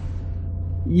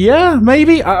 Yeah,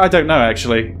 maybe? I don't know,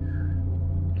 actually.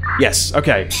 Yes,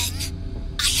 okay. Ben,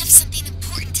 I have something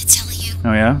important to tell you.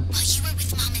 Oh, yeah? While you were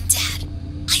with Mom and Dad,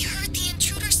 I heard the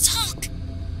intruders talk.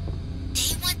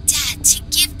 They want Dad to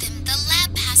give them the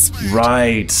lab password.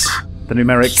 Right. The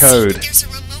numeric They say code. that there's a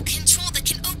remote control that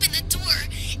can open the door,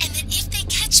 and that if they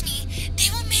catch me, they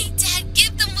will make Dad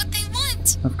give them what they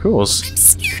want. Of course. I'm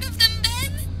scared of them,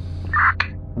 Ben.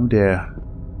 Oh dear.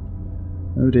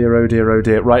 Oh dear, oh dear, oh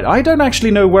dear. Right, I don't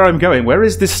actually know where I'm going. Where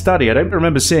is this study? I don't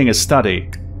remember seeing a study.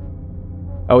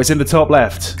 Oh, it's in the top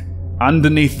left.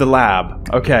 Underneath the lab.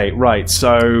 Okay, right,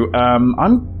 so, I'm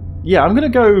gonna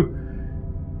go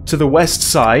to the west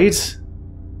side,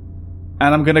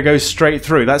 and I'm gonna go straight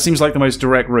through. That seems like the most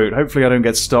direct route. Hopefully I don't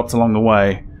get stopped along the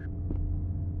way.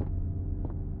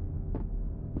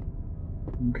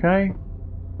 Okay.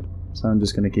 So I'm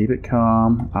just going to keep it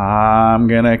calm. I'm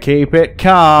going to keep it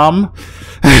calm.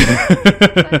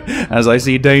 As I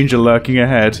see danger lurking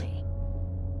ahead.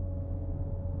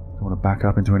 Don't want to back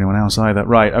up into anyone else either.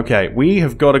 Right, okay. We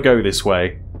have got to go this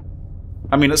way.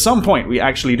 I mean, at some point, we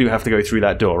actually do have to go through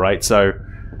that door, right? So,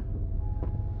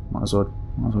 might as well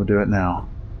do it now.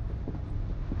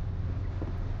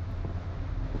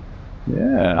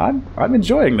 Yeah, I'm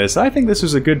enjoying this. I think this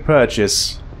was a good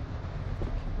purchase.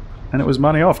 And it was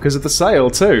money off because of the sale,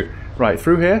 too. Right,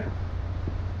 through here.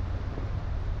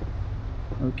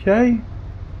 Okay.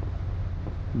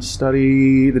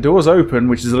 Study... The door's open,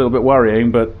 which is a little bit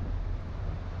worrying, but...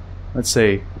 Let's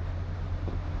see.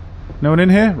 No one in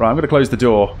here? Right, I'm going to close the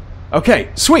door. Okay,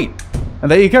 sweet! And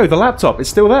there you go, the laptop. It's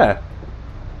still there.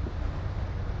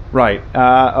 Right,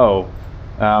 I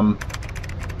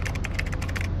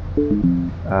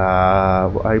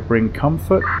bring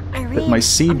comfort. Irene, Let my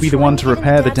seed I'm be the trying one to get into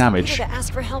repair the Dad's damage. computer to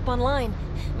ask for help online,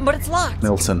 but it's locked.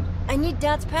 Milton. I need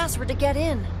Dad's password to get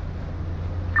in.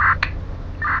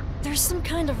 There's some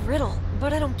kind of riddle,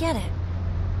 but I don't get it.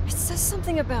 It says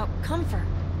something about comfort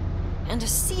and a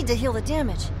seed to heal the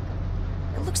damage.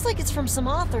 It looks like it's from some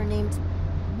author named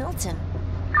Milton.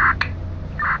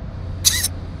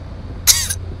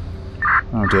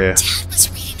 Oh dear. Dad was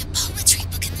reading a poetry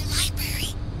book in the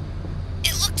library.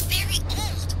 It looked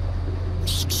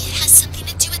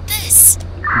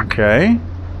Okay.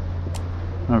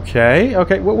 Okay,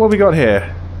 okay, what have we got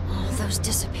here? Oh, those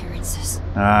disappearances.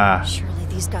 Ah. Surely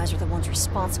these guys are the ones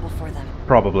responsible for them.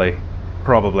 Probably.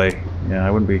 Probably. Yeah,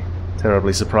 I wouldn't be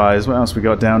terribly surprised. What else we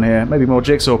got down here? Maybe more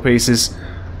jigsaw pieces.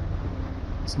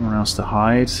 Somewhere else to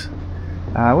hide.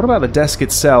 What about the desk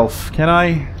itself? Can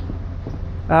I...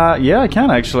 yeah, I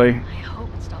can actually. I hope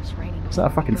it stops raining. Is that a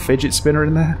fucking fidget spinner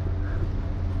in there?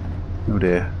 Oh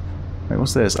dear. Wait,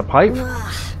 what's this? A pipe?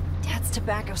 Ugh, Dad's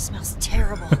tobacco smells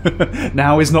terrible.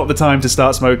 Now is not the time to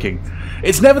start smoking.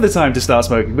 It's never the time to start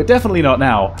smoking, but definitely not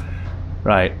now.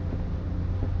 Right.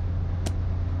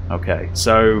 Okay,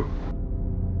 so...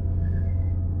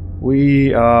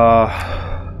 we are...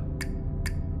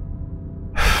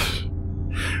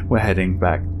 we're heading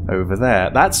back over there.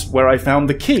 That's where I found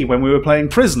the key when we were playing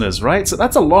Prisoners, right? So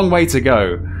that's a long way to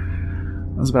go.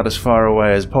 That's about as far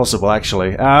away as possible,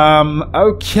 actually.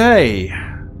 Okay.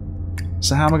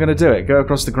 So how am I going to do it? Go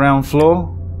across the ground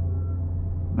floor?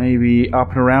 Maybe up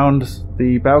and around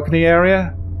the balcony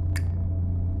area?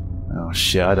 Oh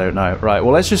shit, I don't know. Right,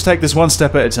 well let's just take this one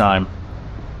step at a time.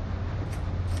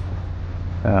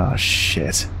 Oh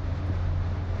shit.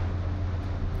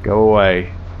 Go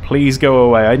away. Please go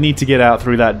away. I need to get out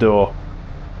through that door.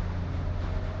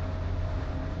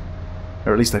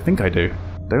 Or at least I think I do.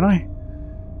 Don't I?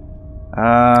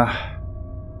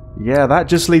 Yeah, that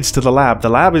just leads to the lab. The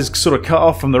lab is sort of cut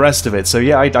off from the rest of it, so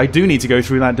yeah, I do need to go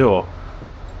through that door.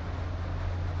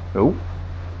 Oh.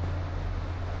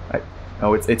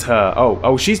 Oh, it's her.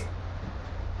 Oh, she's...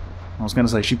 I was going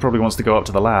to say she probably wants to go up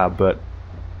to the lab, but...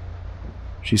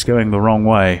 she's going the wrong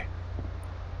way.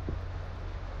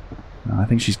 I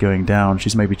think she's going down.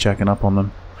 She's maybe checking up on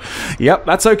them. Yep,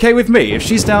 that's okay with me. If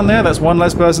she's down there, that's one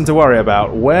less person to worry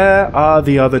about. Where are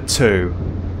the other two?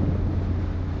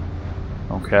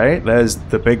 Okay, there's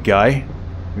the big guy,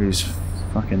 who's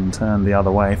fucking turned the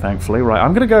other way, thankfully. Right,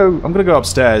 I'm gonna go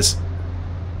upstairs.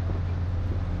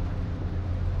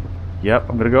 Yep,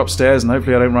 I'm gonna go upstairs and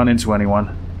hopefully I don't run into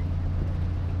anyone.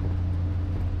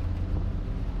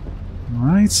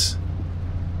 Alright.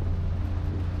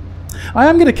 I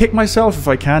am gonna kick myself if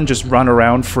I can just run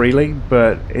around freely,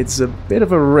 but it's a bit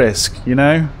of a risk, you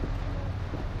know?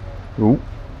 Ooh.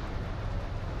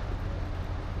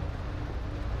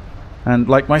 And,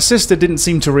 like, my sister didn't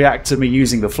seem to react to me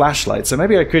using the flashlight, so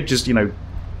maybe I could just, you know,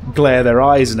 glare their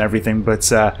eyes and everything,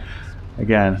 but,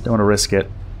 again, don't want to risk it.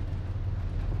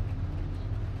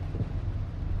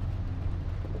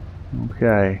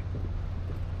 Okay.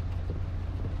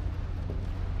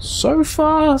 So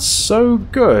far, so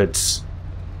good.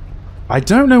 I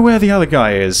don't know where the other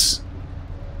guy is.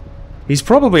 He's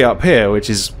probably up here,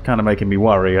 which is kind of making me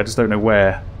worry. I just don't know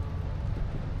where.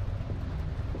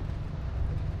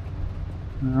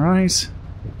 Alright.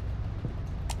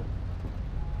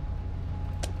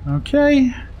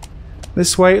 Okay.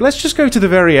 This way. Let's just go to the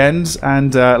very end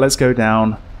and let's go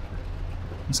down.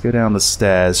 Let's go down the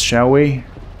stairs, shall we?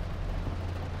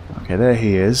 Okay, there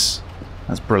he is.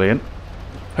 That's brilliant.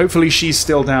 Hopefully she's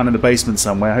still down in the basement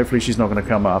somewhere. Hopefully she's not going to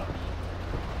come up.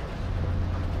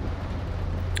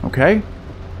 Okay.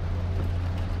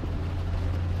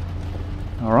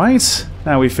 Alright.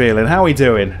 How are we feeling? How are we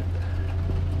doing?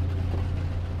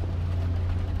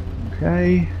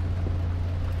 Okay.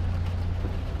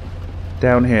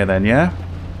 Down here then, yeah?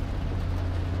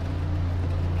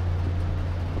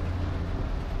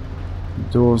 The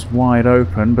door's wide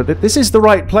open, but this is the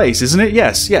right place, isn't it?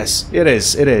 Yes, yes, it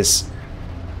is, it is.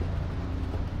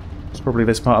 It's probably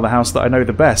this part of the house that I know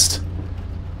the best.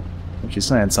 Which is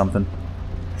saying something.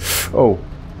 Oh,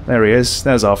 there he is.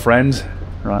 There's our friend.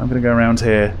 Right, I'm going to go around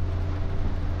here.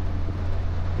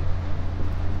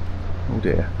 Oh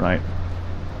dear, right.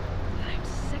 I'm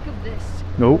sick of this.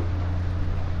 Nope.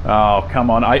 Oh, come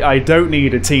on. I don't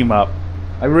need a team up.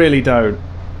 I really don't.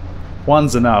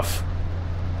 One's enough.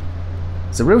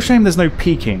 It's a real shame there's no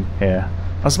peeking here.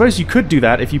 I suppose you could do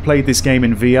that if you played this game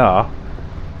in VR,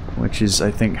 which is,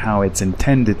 I think, how it's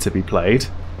intended to be played.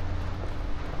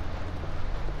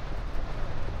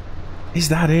 Is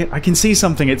that it? I can see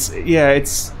something.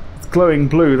 It's glowing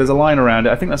blue. There's a line around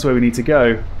it. I think that's where we need to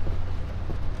go.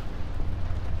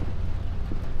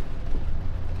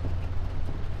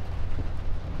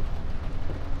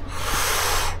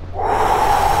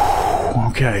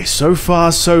 Okay, so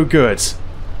far so good.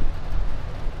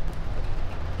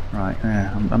 Right,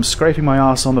 yeah, I'm scraping my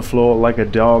ass on the floor like a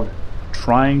dog,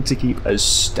 trying to keep as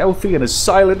stealthy and as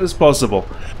silent as possible.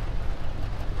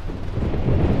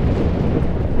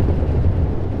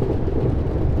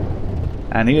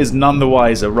 And he is none the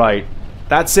wiser, right.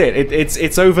 That's it,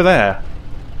 it's over there.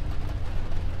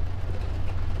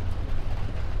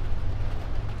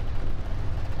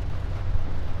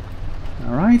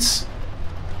 Alright.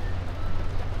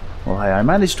 Well, hey, I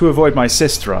managed to avoid my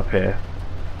sister up here.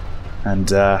 And,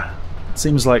 it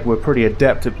seems like we're pretty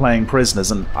adept at playing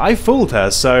prisoners, and I fooled her,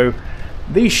 so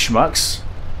these schmucks,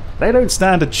 they don't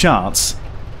stand a chance.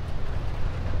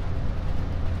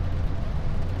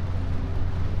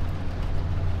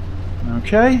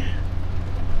 Okay.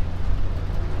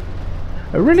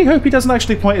 I really hope he doesn't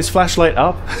actually point his flashlight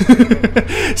up.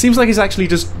 Seems like he's actually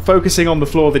just focusing on the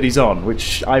floor that he's on,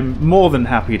 which I'm more than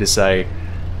happy to say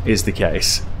is the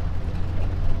case.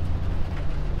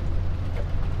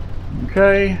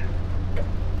 Okay.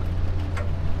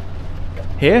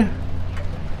 Here?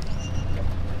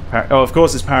 Oh, of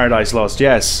course it's Paradise Lost,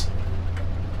 yes.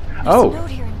 Oh!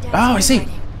 Oh, I see!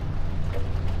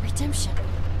 Redemption.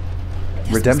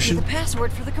 Redemption? This must be the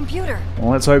password for the computer. Well,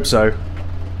 let's hope so.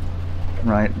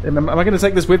 Right. Am I going to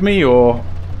take this with me, or...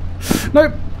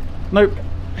 Nope! Nope.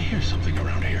 I hear something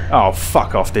around here. Oh,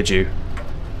 fuck off, did you?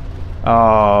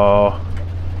 Oh...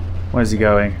 Where's he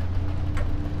going?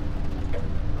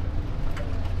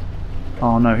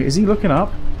 Oh no, is he looking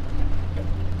up?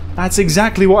 That's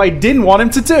exactly what I didn't want him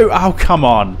to do! Oh, come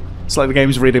on! It's like the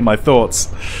game's reading my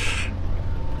thoughts.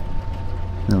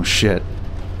 Oh, shit.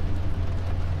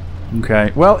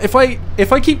 Okay, well, if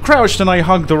I keep crouched and I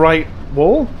hug the right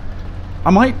wall, I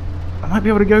might be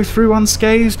able to go through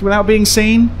unscathed without being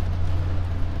seen.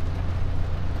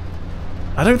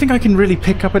 I don't think I can really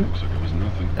pick up an... Looks like it was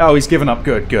nothing. Oh, he's given up.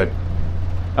 Good, good.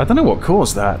 I don't know what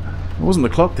caused that. It wasn't the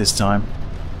clock this time.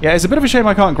 Yeah, it's a bit of a shame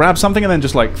I can't grab something and then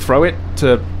just, like, throw it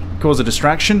to cause a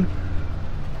distraction.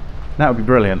 That would be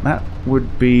brilliant. That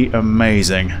would be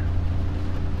amazing.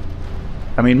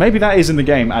 I mean, maybe that is in the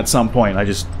game at some point. I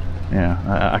just...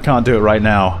 Yeah, I can't do it right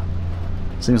now.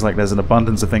 Seems like there's an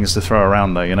abundance of things to throw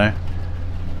around, though, you know?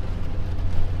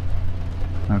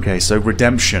 Okay, so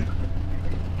redemption.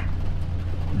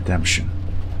 Redemption.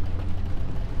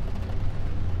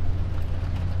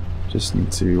 Just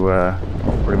need to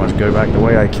pretty much go back the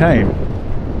way I came.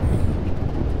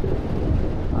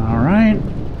 Alright.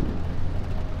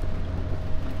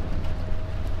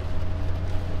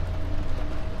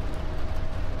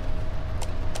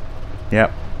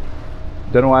 Yep.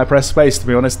 Don't know why I pressed space, to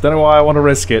be honest. Don't know why I want to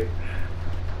risk it.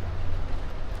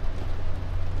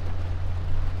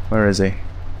 Where is he?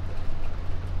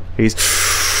 He's...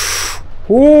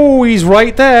 Ooh, he's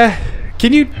right there!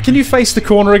 Can you face the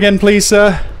corner again, please,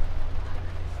 sir?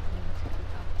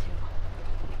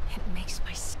 It makes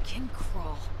my skin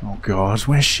crawl. Oh god,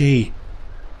 where's she?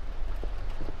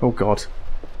 Oh god.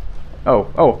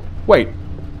 Oh, wait.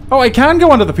 Oh, I can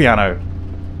go under the piano!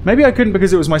 Maybe I couldn't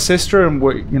because it was my sister and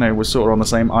we're, you know, we're sort of on the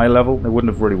same eye level. It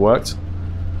wouldn't have really worked.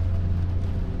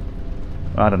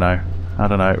 I don't know.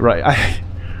 Right,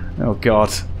 oh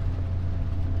god.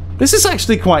 This is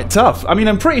actually quite tough. I mean,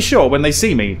 I'm pretty sure when they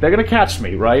see me, they're gonna catch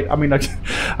me, right? I mean, I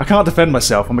can't defend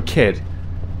myself. I'm a kid.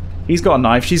 He's got a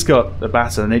knife, she's got a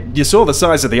baton, and you saw the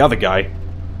size of the other guy.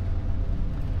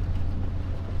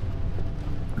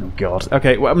 Oh god.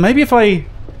 Okay, well, maybe if I...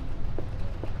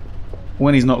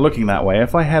 When he's not looking that way,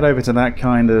 if I head over to that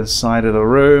kind of side of the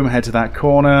room, head to that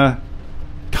corner,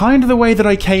 kind of the way that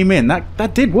I came in,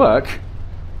 that did work.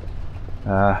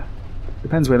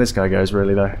 Depends where this guy goes,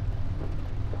 really, though.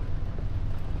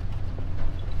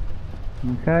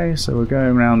 Okay, so we're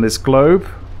going around this globe.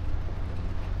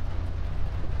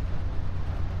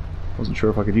 Wasn't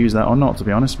sure if I could use that or not, to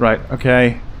be honest. Right,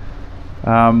 okay.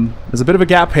 There's a bit of a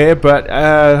gap here, but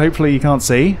hopefully you can't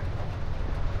see.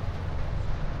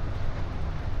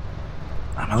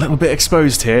 I'm a little bit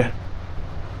exposed here.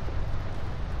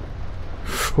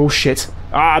 Oh shit.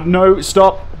 Ah, no,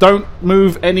 stop. Don't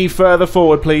move any further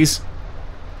forward, please.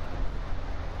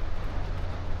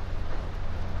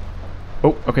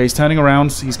 Oh, okay, he's turning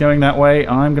around. He's going that way.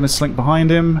 I'm going to slink behind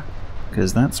him,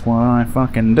 because that's what I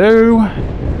fucking do.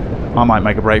 I might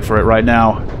make a break for it right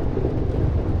now.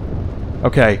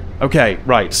 Okay,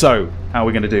 right, so, how are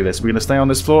we going to do this? Are we going to stay on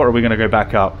this floor, or are we going to go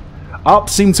back up? Up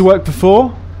seemed to work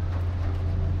before.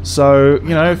 So, you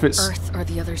know, if it's... What on earth are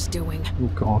the others doing? Oh,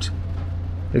 God.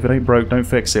 If it ain't broke, don't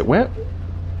fix it. Where?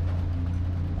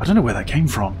 I don't know where that came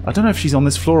from. I don't know if she's on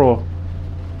this floor or...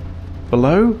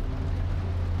 below?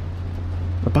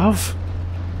 Above?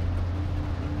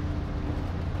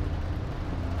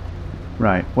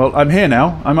 Right. Well, I'm here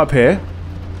now. I'm up here.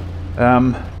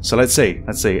 So let's see.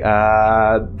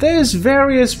 There's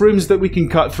various rooms that we can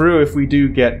cut through if we do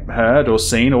get heard or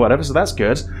seen or whatever, so that's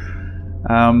good.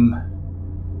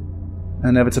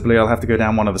 Inevitably, I'll have to go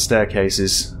down one of the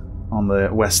staircases on the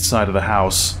west side of the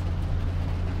house.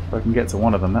 If I can get to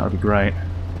one of them, that would be great.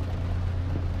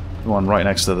 The one right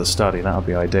next to the study, that would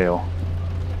be ideal.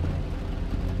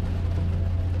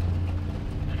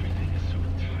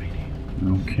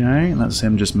 Okay, that's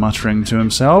him just muttering to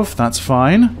himself. That's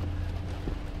fine.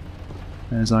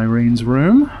 There's Irene's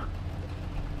room.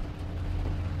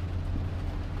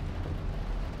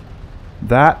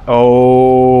 That...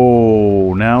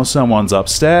 Oh, now someone's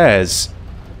upstairs.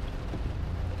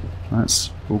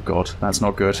 That's... Oh god, that's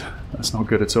not good. That's not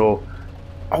good at all.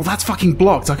 Oh, that's fucking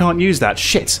blocked. I can't use that.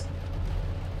 Shit.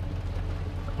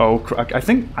 Oh, I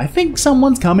think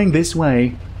someone's coming this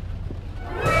way.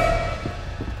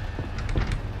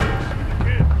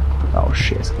 Oh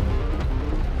shit.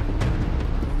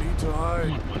 Need to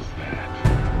hide. What was that?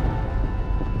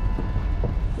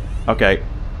 Okay.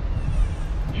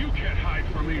 You can't hide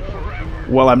from me forever.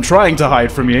 Well, I'm trying to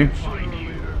hide from you. Find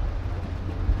you.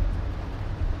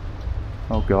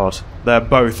 Oh god. They're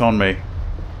both on me.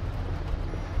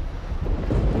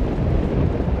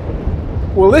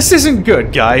 Well, this isn't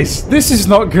good, guys. This is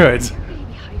not good.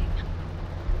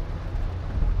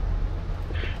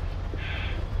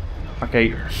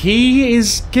 Okay, he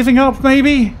is giving up,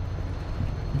 maybe?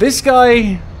 This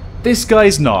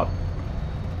guy's not.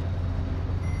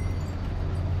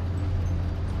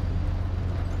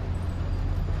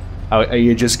 Oh, are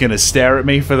you just gonna stare at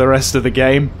me for the rest of the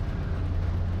game?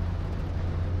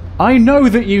 I know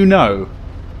that you know,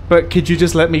 but could you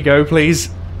just let me go, please?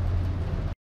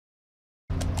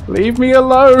 Leave me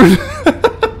alone!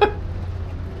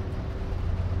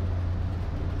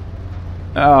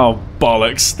 Oh,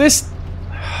 bollocks.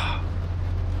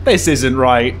 This isn't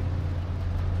right.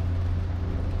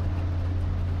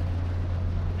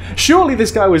 Surely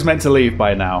this guy was meant to leave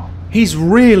by now. He's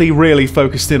really, really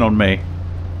focused in on me.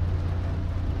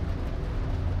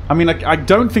 I mean, I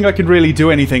don't think I can really do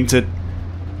anything to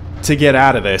get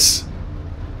out of this.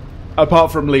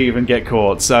 Apart from leave and get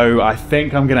caught. So I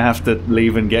think I'm gonna have to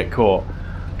leave and get caught.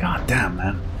 God damn,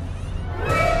 man.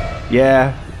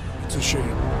 Yeah. It's a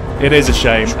shame. It is a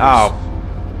shame. Oh.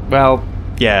 Well,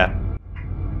 yeah.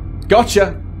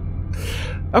 Gotcha!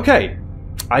 Okay.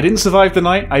 I didn't survive the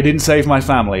night, I didn't save my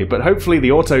family, but hopefully the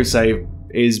autosave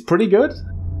is pretty good?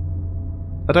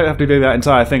 I don't have to do that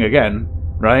entire thing again,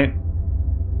 right?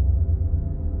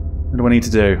 What do I need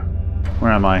to do?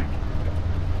 Where am I?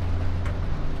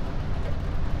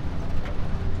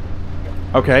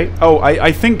 Okay. Oh,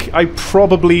 I think I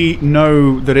probably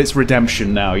know that it's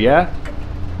redemption now, yeah?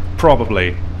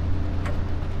 Probably.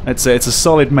 It's a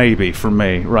solid maybe from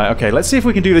me. Right, okay, let's see if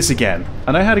we can do this again.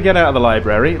 I know how to get out of the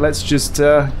library. Let's just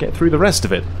get through the rest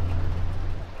of it.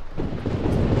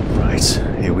 Right,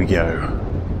 here we go.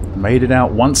 Made it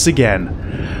out once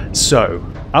again. So,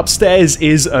 upstairs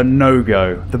is a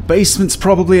no-go. The basement's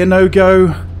probably a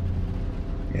no-go.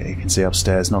 Yeah, you can see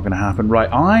upstairs, not going to happen. Right,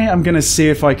 I am going to see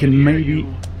if I can maybe...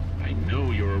 I know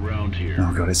you're around here.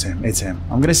 Oh god, it's him, it's him.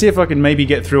 I'm going to see if I can maybe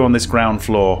get through on this ground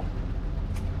floor.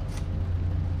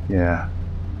 Yeah.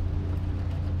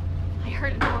 I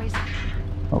heard a noise.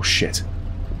 Oh shit.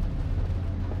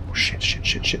 Oh shit, shit,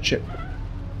 shit, shit, shit.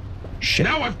 Shit.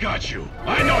 Now I've got you.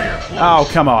 I know you're close. Oh,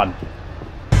 come on.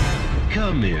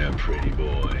 Come here, pretty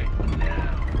boy.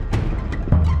 Now.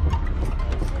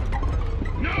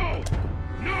 No!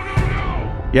 No, no,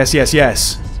 no! Yes, yes,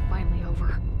 yes. It's finally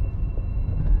over.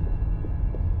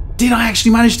 Did I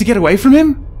actually manage to get away from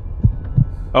him?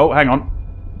 Oh, hang on.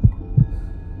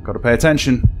 Gotta pay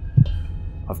attention.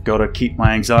 I've gotta keep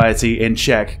my anxiety in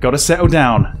check. Gotta settle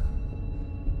down.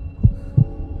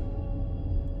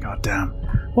 God damn.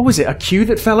 What was it? A queue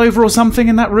that fell over or something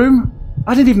in that room?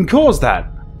 I didn't even cause that.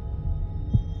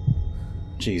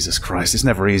 Jesus Christ, it's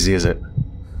never easy, is it?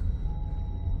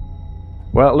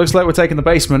 Well, it looks like we're taking the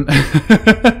basement.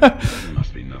 It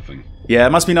must be nothing. Yeah, it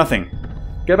must be nothing.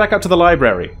 Go back up to the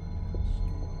library.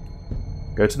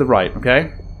 Go to the right,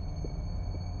 okay?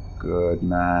 Good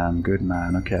man,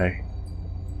 okay.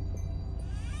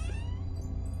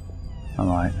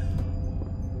 Alright.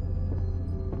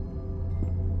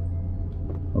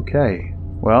 Okay.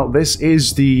 Well, this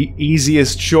is the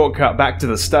easiest shortcut back to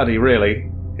the study,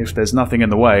 really. If there's nothing in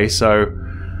the way, so...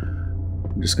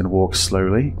 I'm just going to walk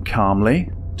slowly, calmly,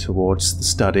 towards the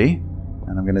study.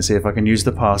 And I'm going to see if I can use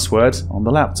the password on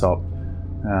the laptop.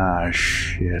 Ah,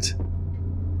 shit.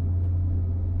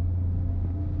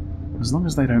 As long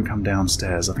as they don't come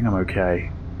downstairs, I think I'm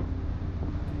okay.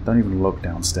 Don't even look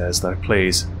downstairs, though,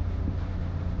 please.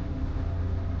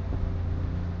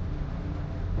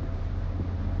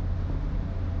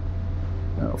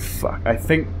 Oh, fuck. I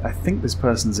think this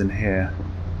person's in here.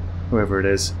 Whoever it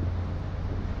is.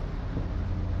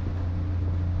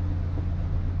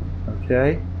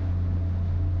 Okay.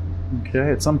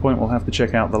 Okay, at some point we'll have to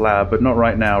check out the lab, but not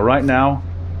right now. Right now,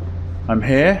 I'm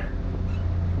here.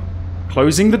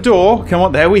 Closing the door. Come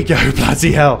on, there we go.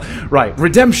 Bloody hell. Right,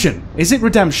 redemption. Is it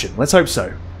redemption? Let's hope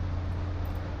so.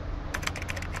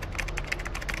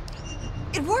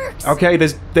 It works! Okay,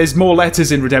 there's more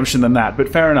letters in redemption than that, but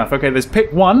fair enough. Okay, there's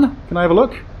pick 1. Can I have a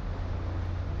look?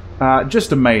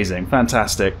 Just amazing.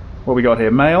 Fantastic. What we got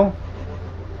here? Mail.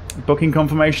 Booking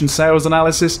confirmation, sales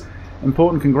analysis.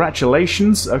 Important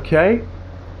congratulations. Okay.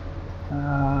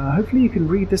 Hopefully you can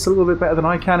read this a little bit better than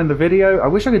I can in the video. I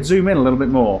wish I could zoom in a little bit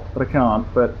more, but I can't.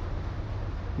 But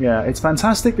yeah, it's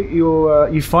fantastic that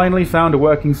you finally found a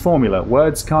working formula.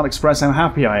 Words can't express how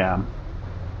happy I am.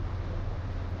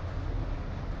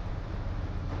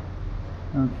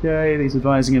 Okay, he's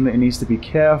advising him that he needs to be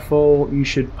careful. You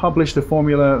should publish the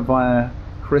formula via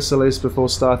Chrysalis before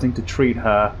starting to treat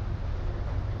her.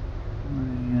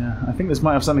 Yeah, I think this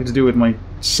might have something to do with my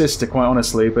sister, quite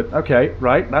honestly, but okay,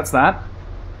 right, that's that.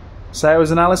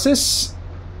 Sales analysis.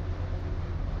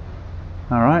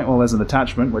 Alright, well there's an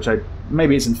attachment, which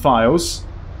maybe it's in files.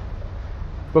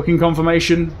 Booking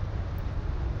confirmation.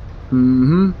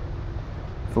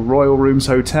 For Royal Rooms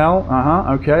Hotel.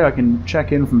 Okay, I can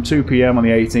check in from 2 PM on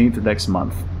the 18th of next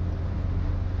month.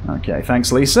 Okay,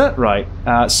 thanks Lisa. Right,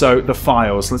 so the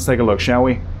files. Let's take a look, shall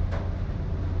we?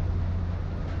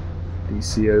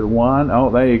 DCO1. Oh,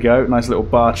 there you go. Nice little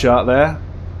bar chart there.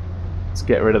 Let's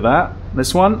get rid of that.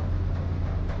 This one.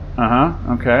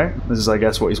 Okay. This is, I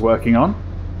guess, what he's working on.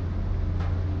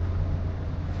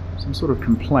 Some sort of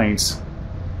complaints.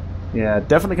 Yeah,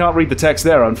 definitely can't read the text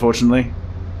there, unfortunately.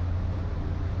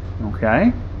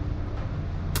 Okay.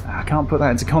 I can't put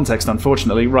that into context,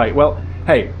 unfortunately. Right, well,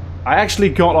 hey, I actually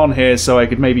got on here so I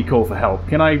could maybe call for help.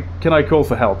 Can I call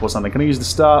for help or something? Can I use the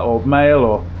start or mail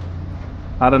or...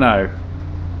 I don't know.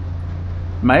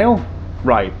 Mail?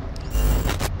 Right.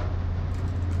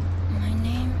 My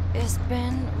name is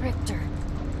Ben Richter.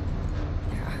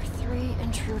 There are 3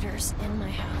 intruders in my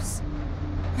house.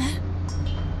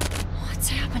 What's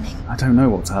happening? I don't know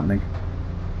what's happening.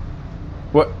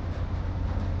 What?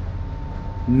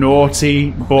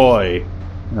 Naughty boy.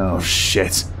 Oh,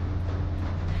 shit.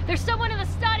 There's someone in the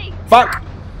study! Fuck!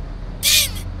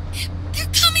 Ben! They're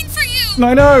coming for you!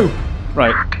 I know!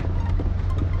 Right.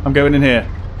 I'm going in here.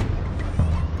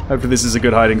 Hopefully this is a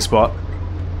good hiding spot.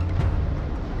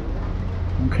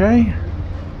 Okay.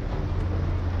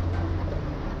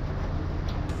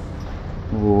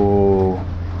 Whoa.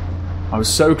 I was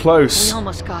so close. We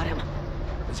almost got him.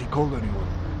 Has he called anyone?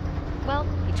 Well,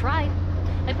 he tried.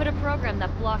 I put a program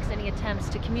that blocks any attempts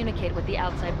to communicate with the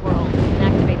outside world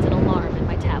and activates an alarm in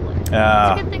my tablet. It's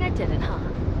a good thing I did it, huh?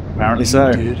 Apparently so.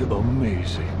 You did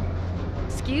amazing.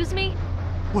 Excuse me?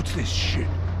 What's this shit?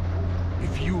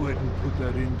 If you hadn't put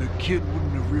that in, the kid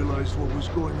wouldn't have realized what was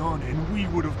going on, and we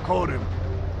would have caught him.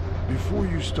 Before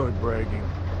you start bragging,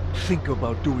 think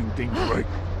about doing things right.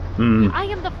 I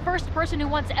am the first person who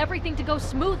wants everything to go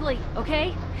smoothly,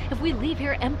 okay? If we leave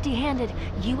here empty-handed,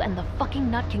 you and the fucking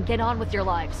nut can get on with your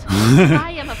lives.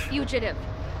 I am a fugitive.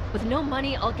 With no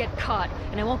money, I'll get caught,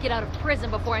 and I won't get out of prison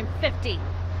before I'm 50.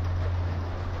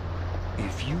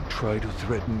 If you try to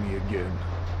threaten me again,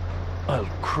 I'll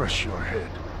crush your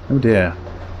head. Oh dear.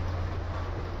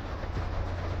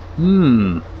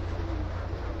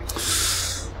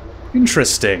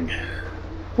 Interesting.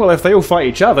 Well, if they all fight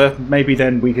each other, maybe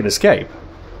then we can escape.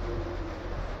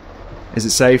 Is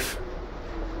it safe?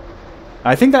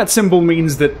 I think that symbol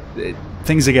means that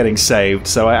things are getting saved,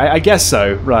 so I guess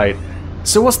so, right.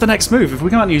 So what's the next move? If we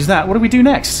can't use that, what do we do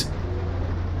next?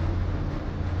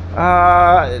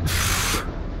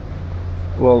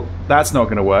 Well, that's not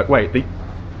going to work. Wait, the...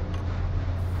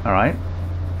 Alright.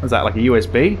 Was that like a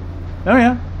USB? Oh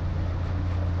yeah.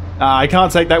 I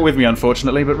can't take that with me,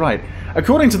 unfortunately, but right.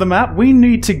 According to the map, we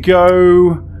need to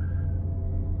go...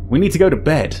 We need to go to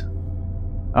bed.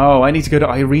 Oh, I need to go to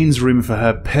Irene's room for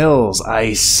her pills.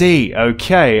 I see.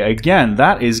 Okay, again,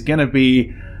 that is going to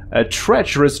be a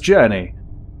treacherous journey.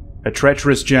 A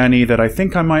treacherous journey that I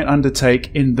think I might undertake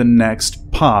in the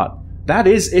next part. That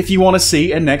is, if you want to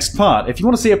see a next part. If you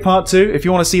want to see a part 2, if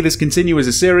you want to see this continue as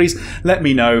a series, let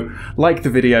me know. Like the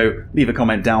video, leave a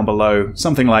comment down below,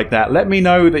 something like that. Let me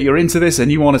know that you're into this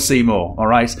and you want to see more,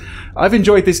 alright? I've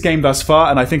enjoyed this game thus far,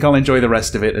 and I think I'll enjoy the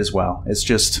rest of it as well. It's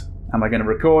just, am I going to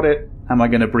record it? Am I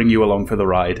going to bring you along for the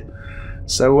ride?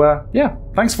 So, yeah,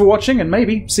 thanks for watching, and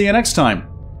maybe see you next time.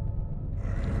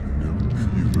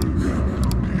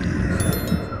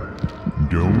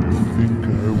 Don't think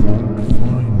I won't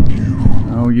find you.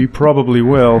 Oh, you probably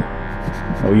will.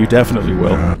 Oh, you definitely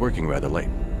will. Working rather late.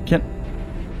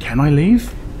 Can I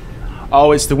leave?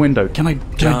 Oh, it's the window. Can I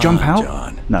jump out?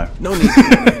 John. No. No need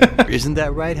to. Isn't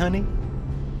that right, honey?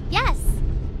 Yes.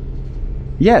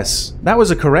 Yes, that was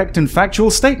a correct and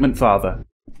factual statement, Father.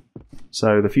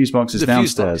 So the fuse box is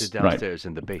downstairs. The fuse box is downstairs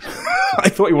in the basement. I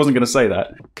thought he wasn't going to say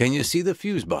that. Can you see the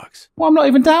fuse box? Well, I'm not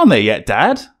even down there yet,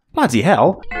 Dad. Bloody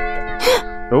hell.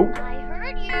 Oh. What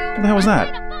the hell was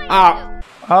that? Ah.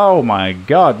 Oh my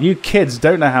god, you kids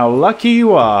don't know how lucky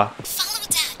you are. Follow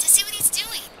Dad to see what he's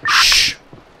doing. Shh.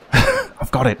 I've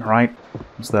got it, right?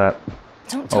 What's that?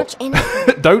 Don't touch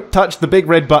anything. Don't touch the big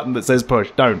red button that says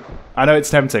push. Don't. I know it's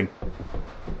tempting.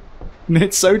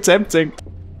 It's so tempting.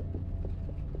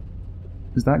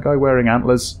 Is that guy wearing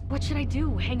antlers? What should I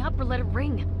do? Hang up or let it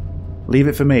ring? Leave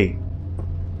it for me.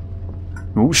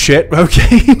 Oh shit,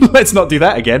 okay. Let's not do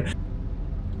that again.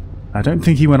 I don't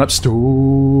think he went upstairs.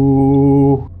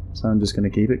 So I'm just gonna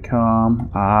keep it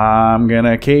calm. I'm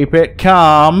gonna keep it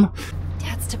calm.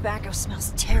 Dad's tobacco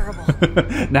smells terrible.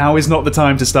 Now is not the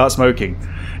time to start smoking.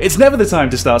 It's never the time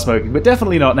to start smoking, but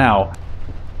definitely not now.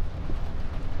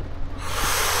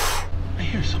 I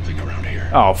hear something around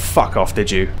here. Oh, fuck off, did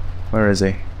you? Where is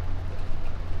he?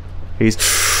 He's...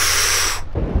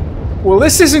 Well,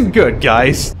 this isn't good,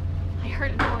 guys. I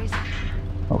heard a noise.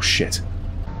 Oh, shit.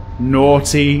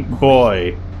 Naughty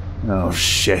boy. Oh,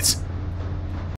 shit.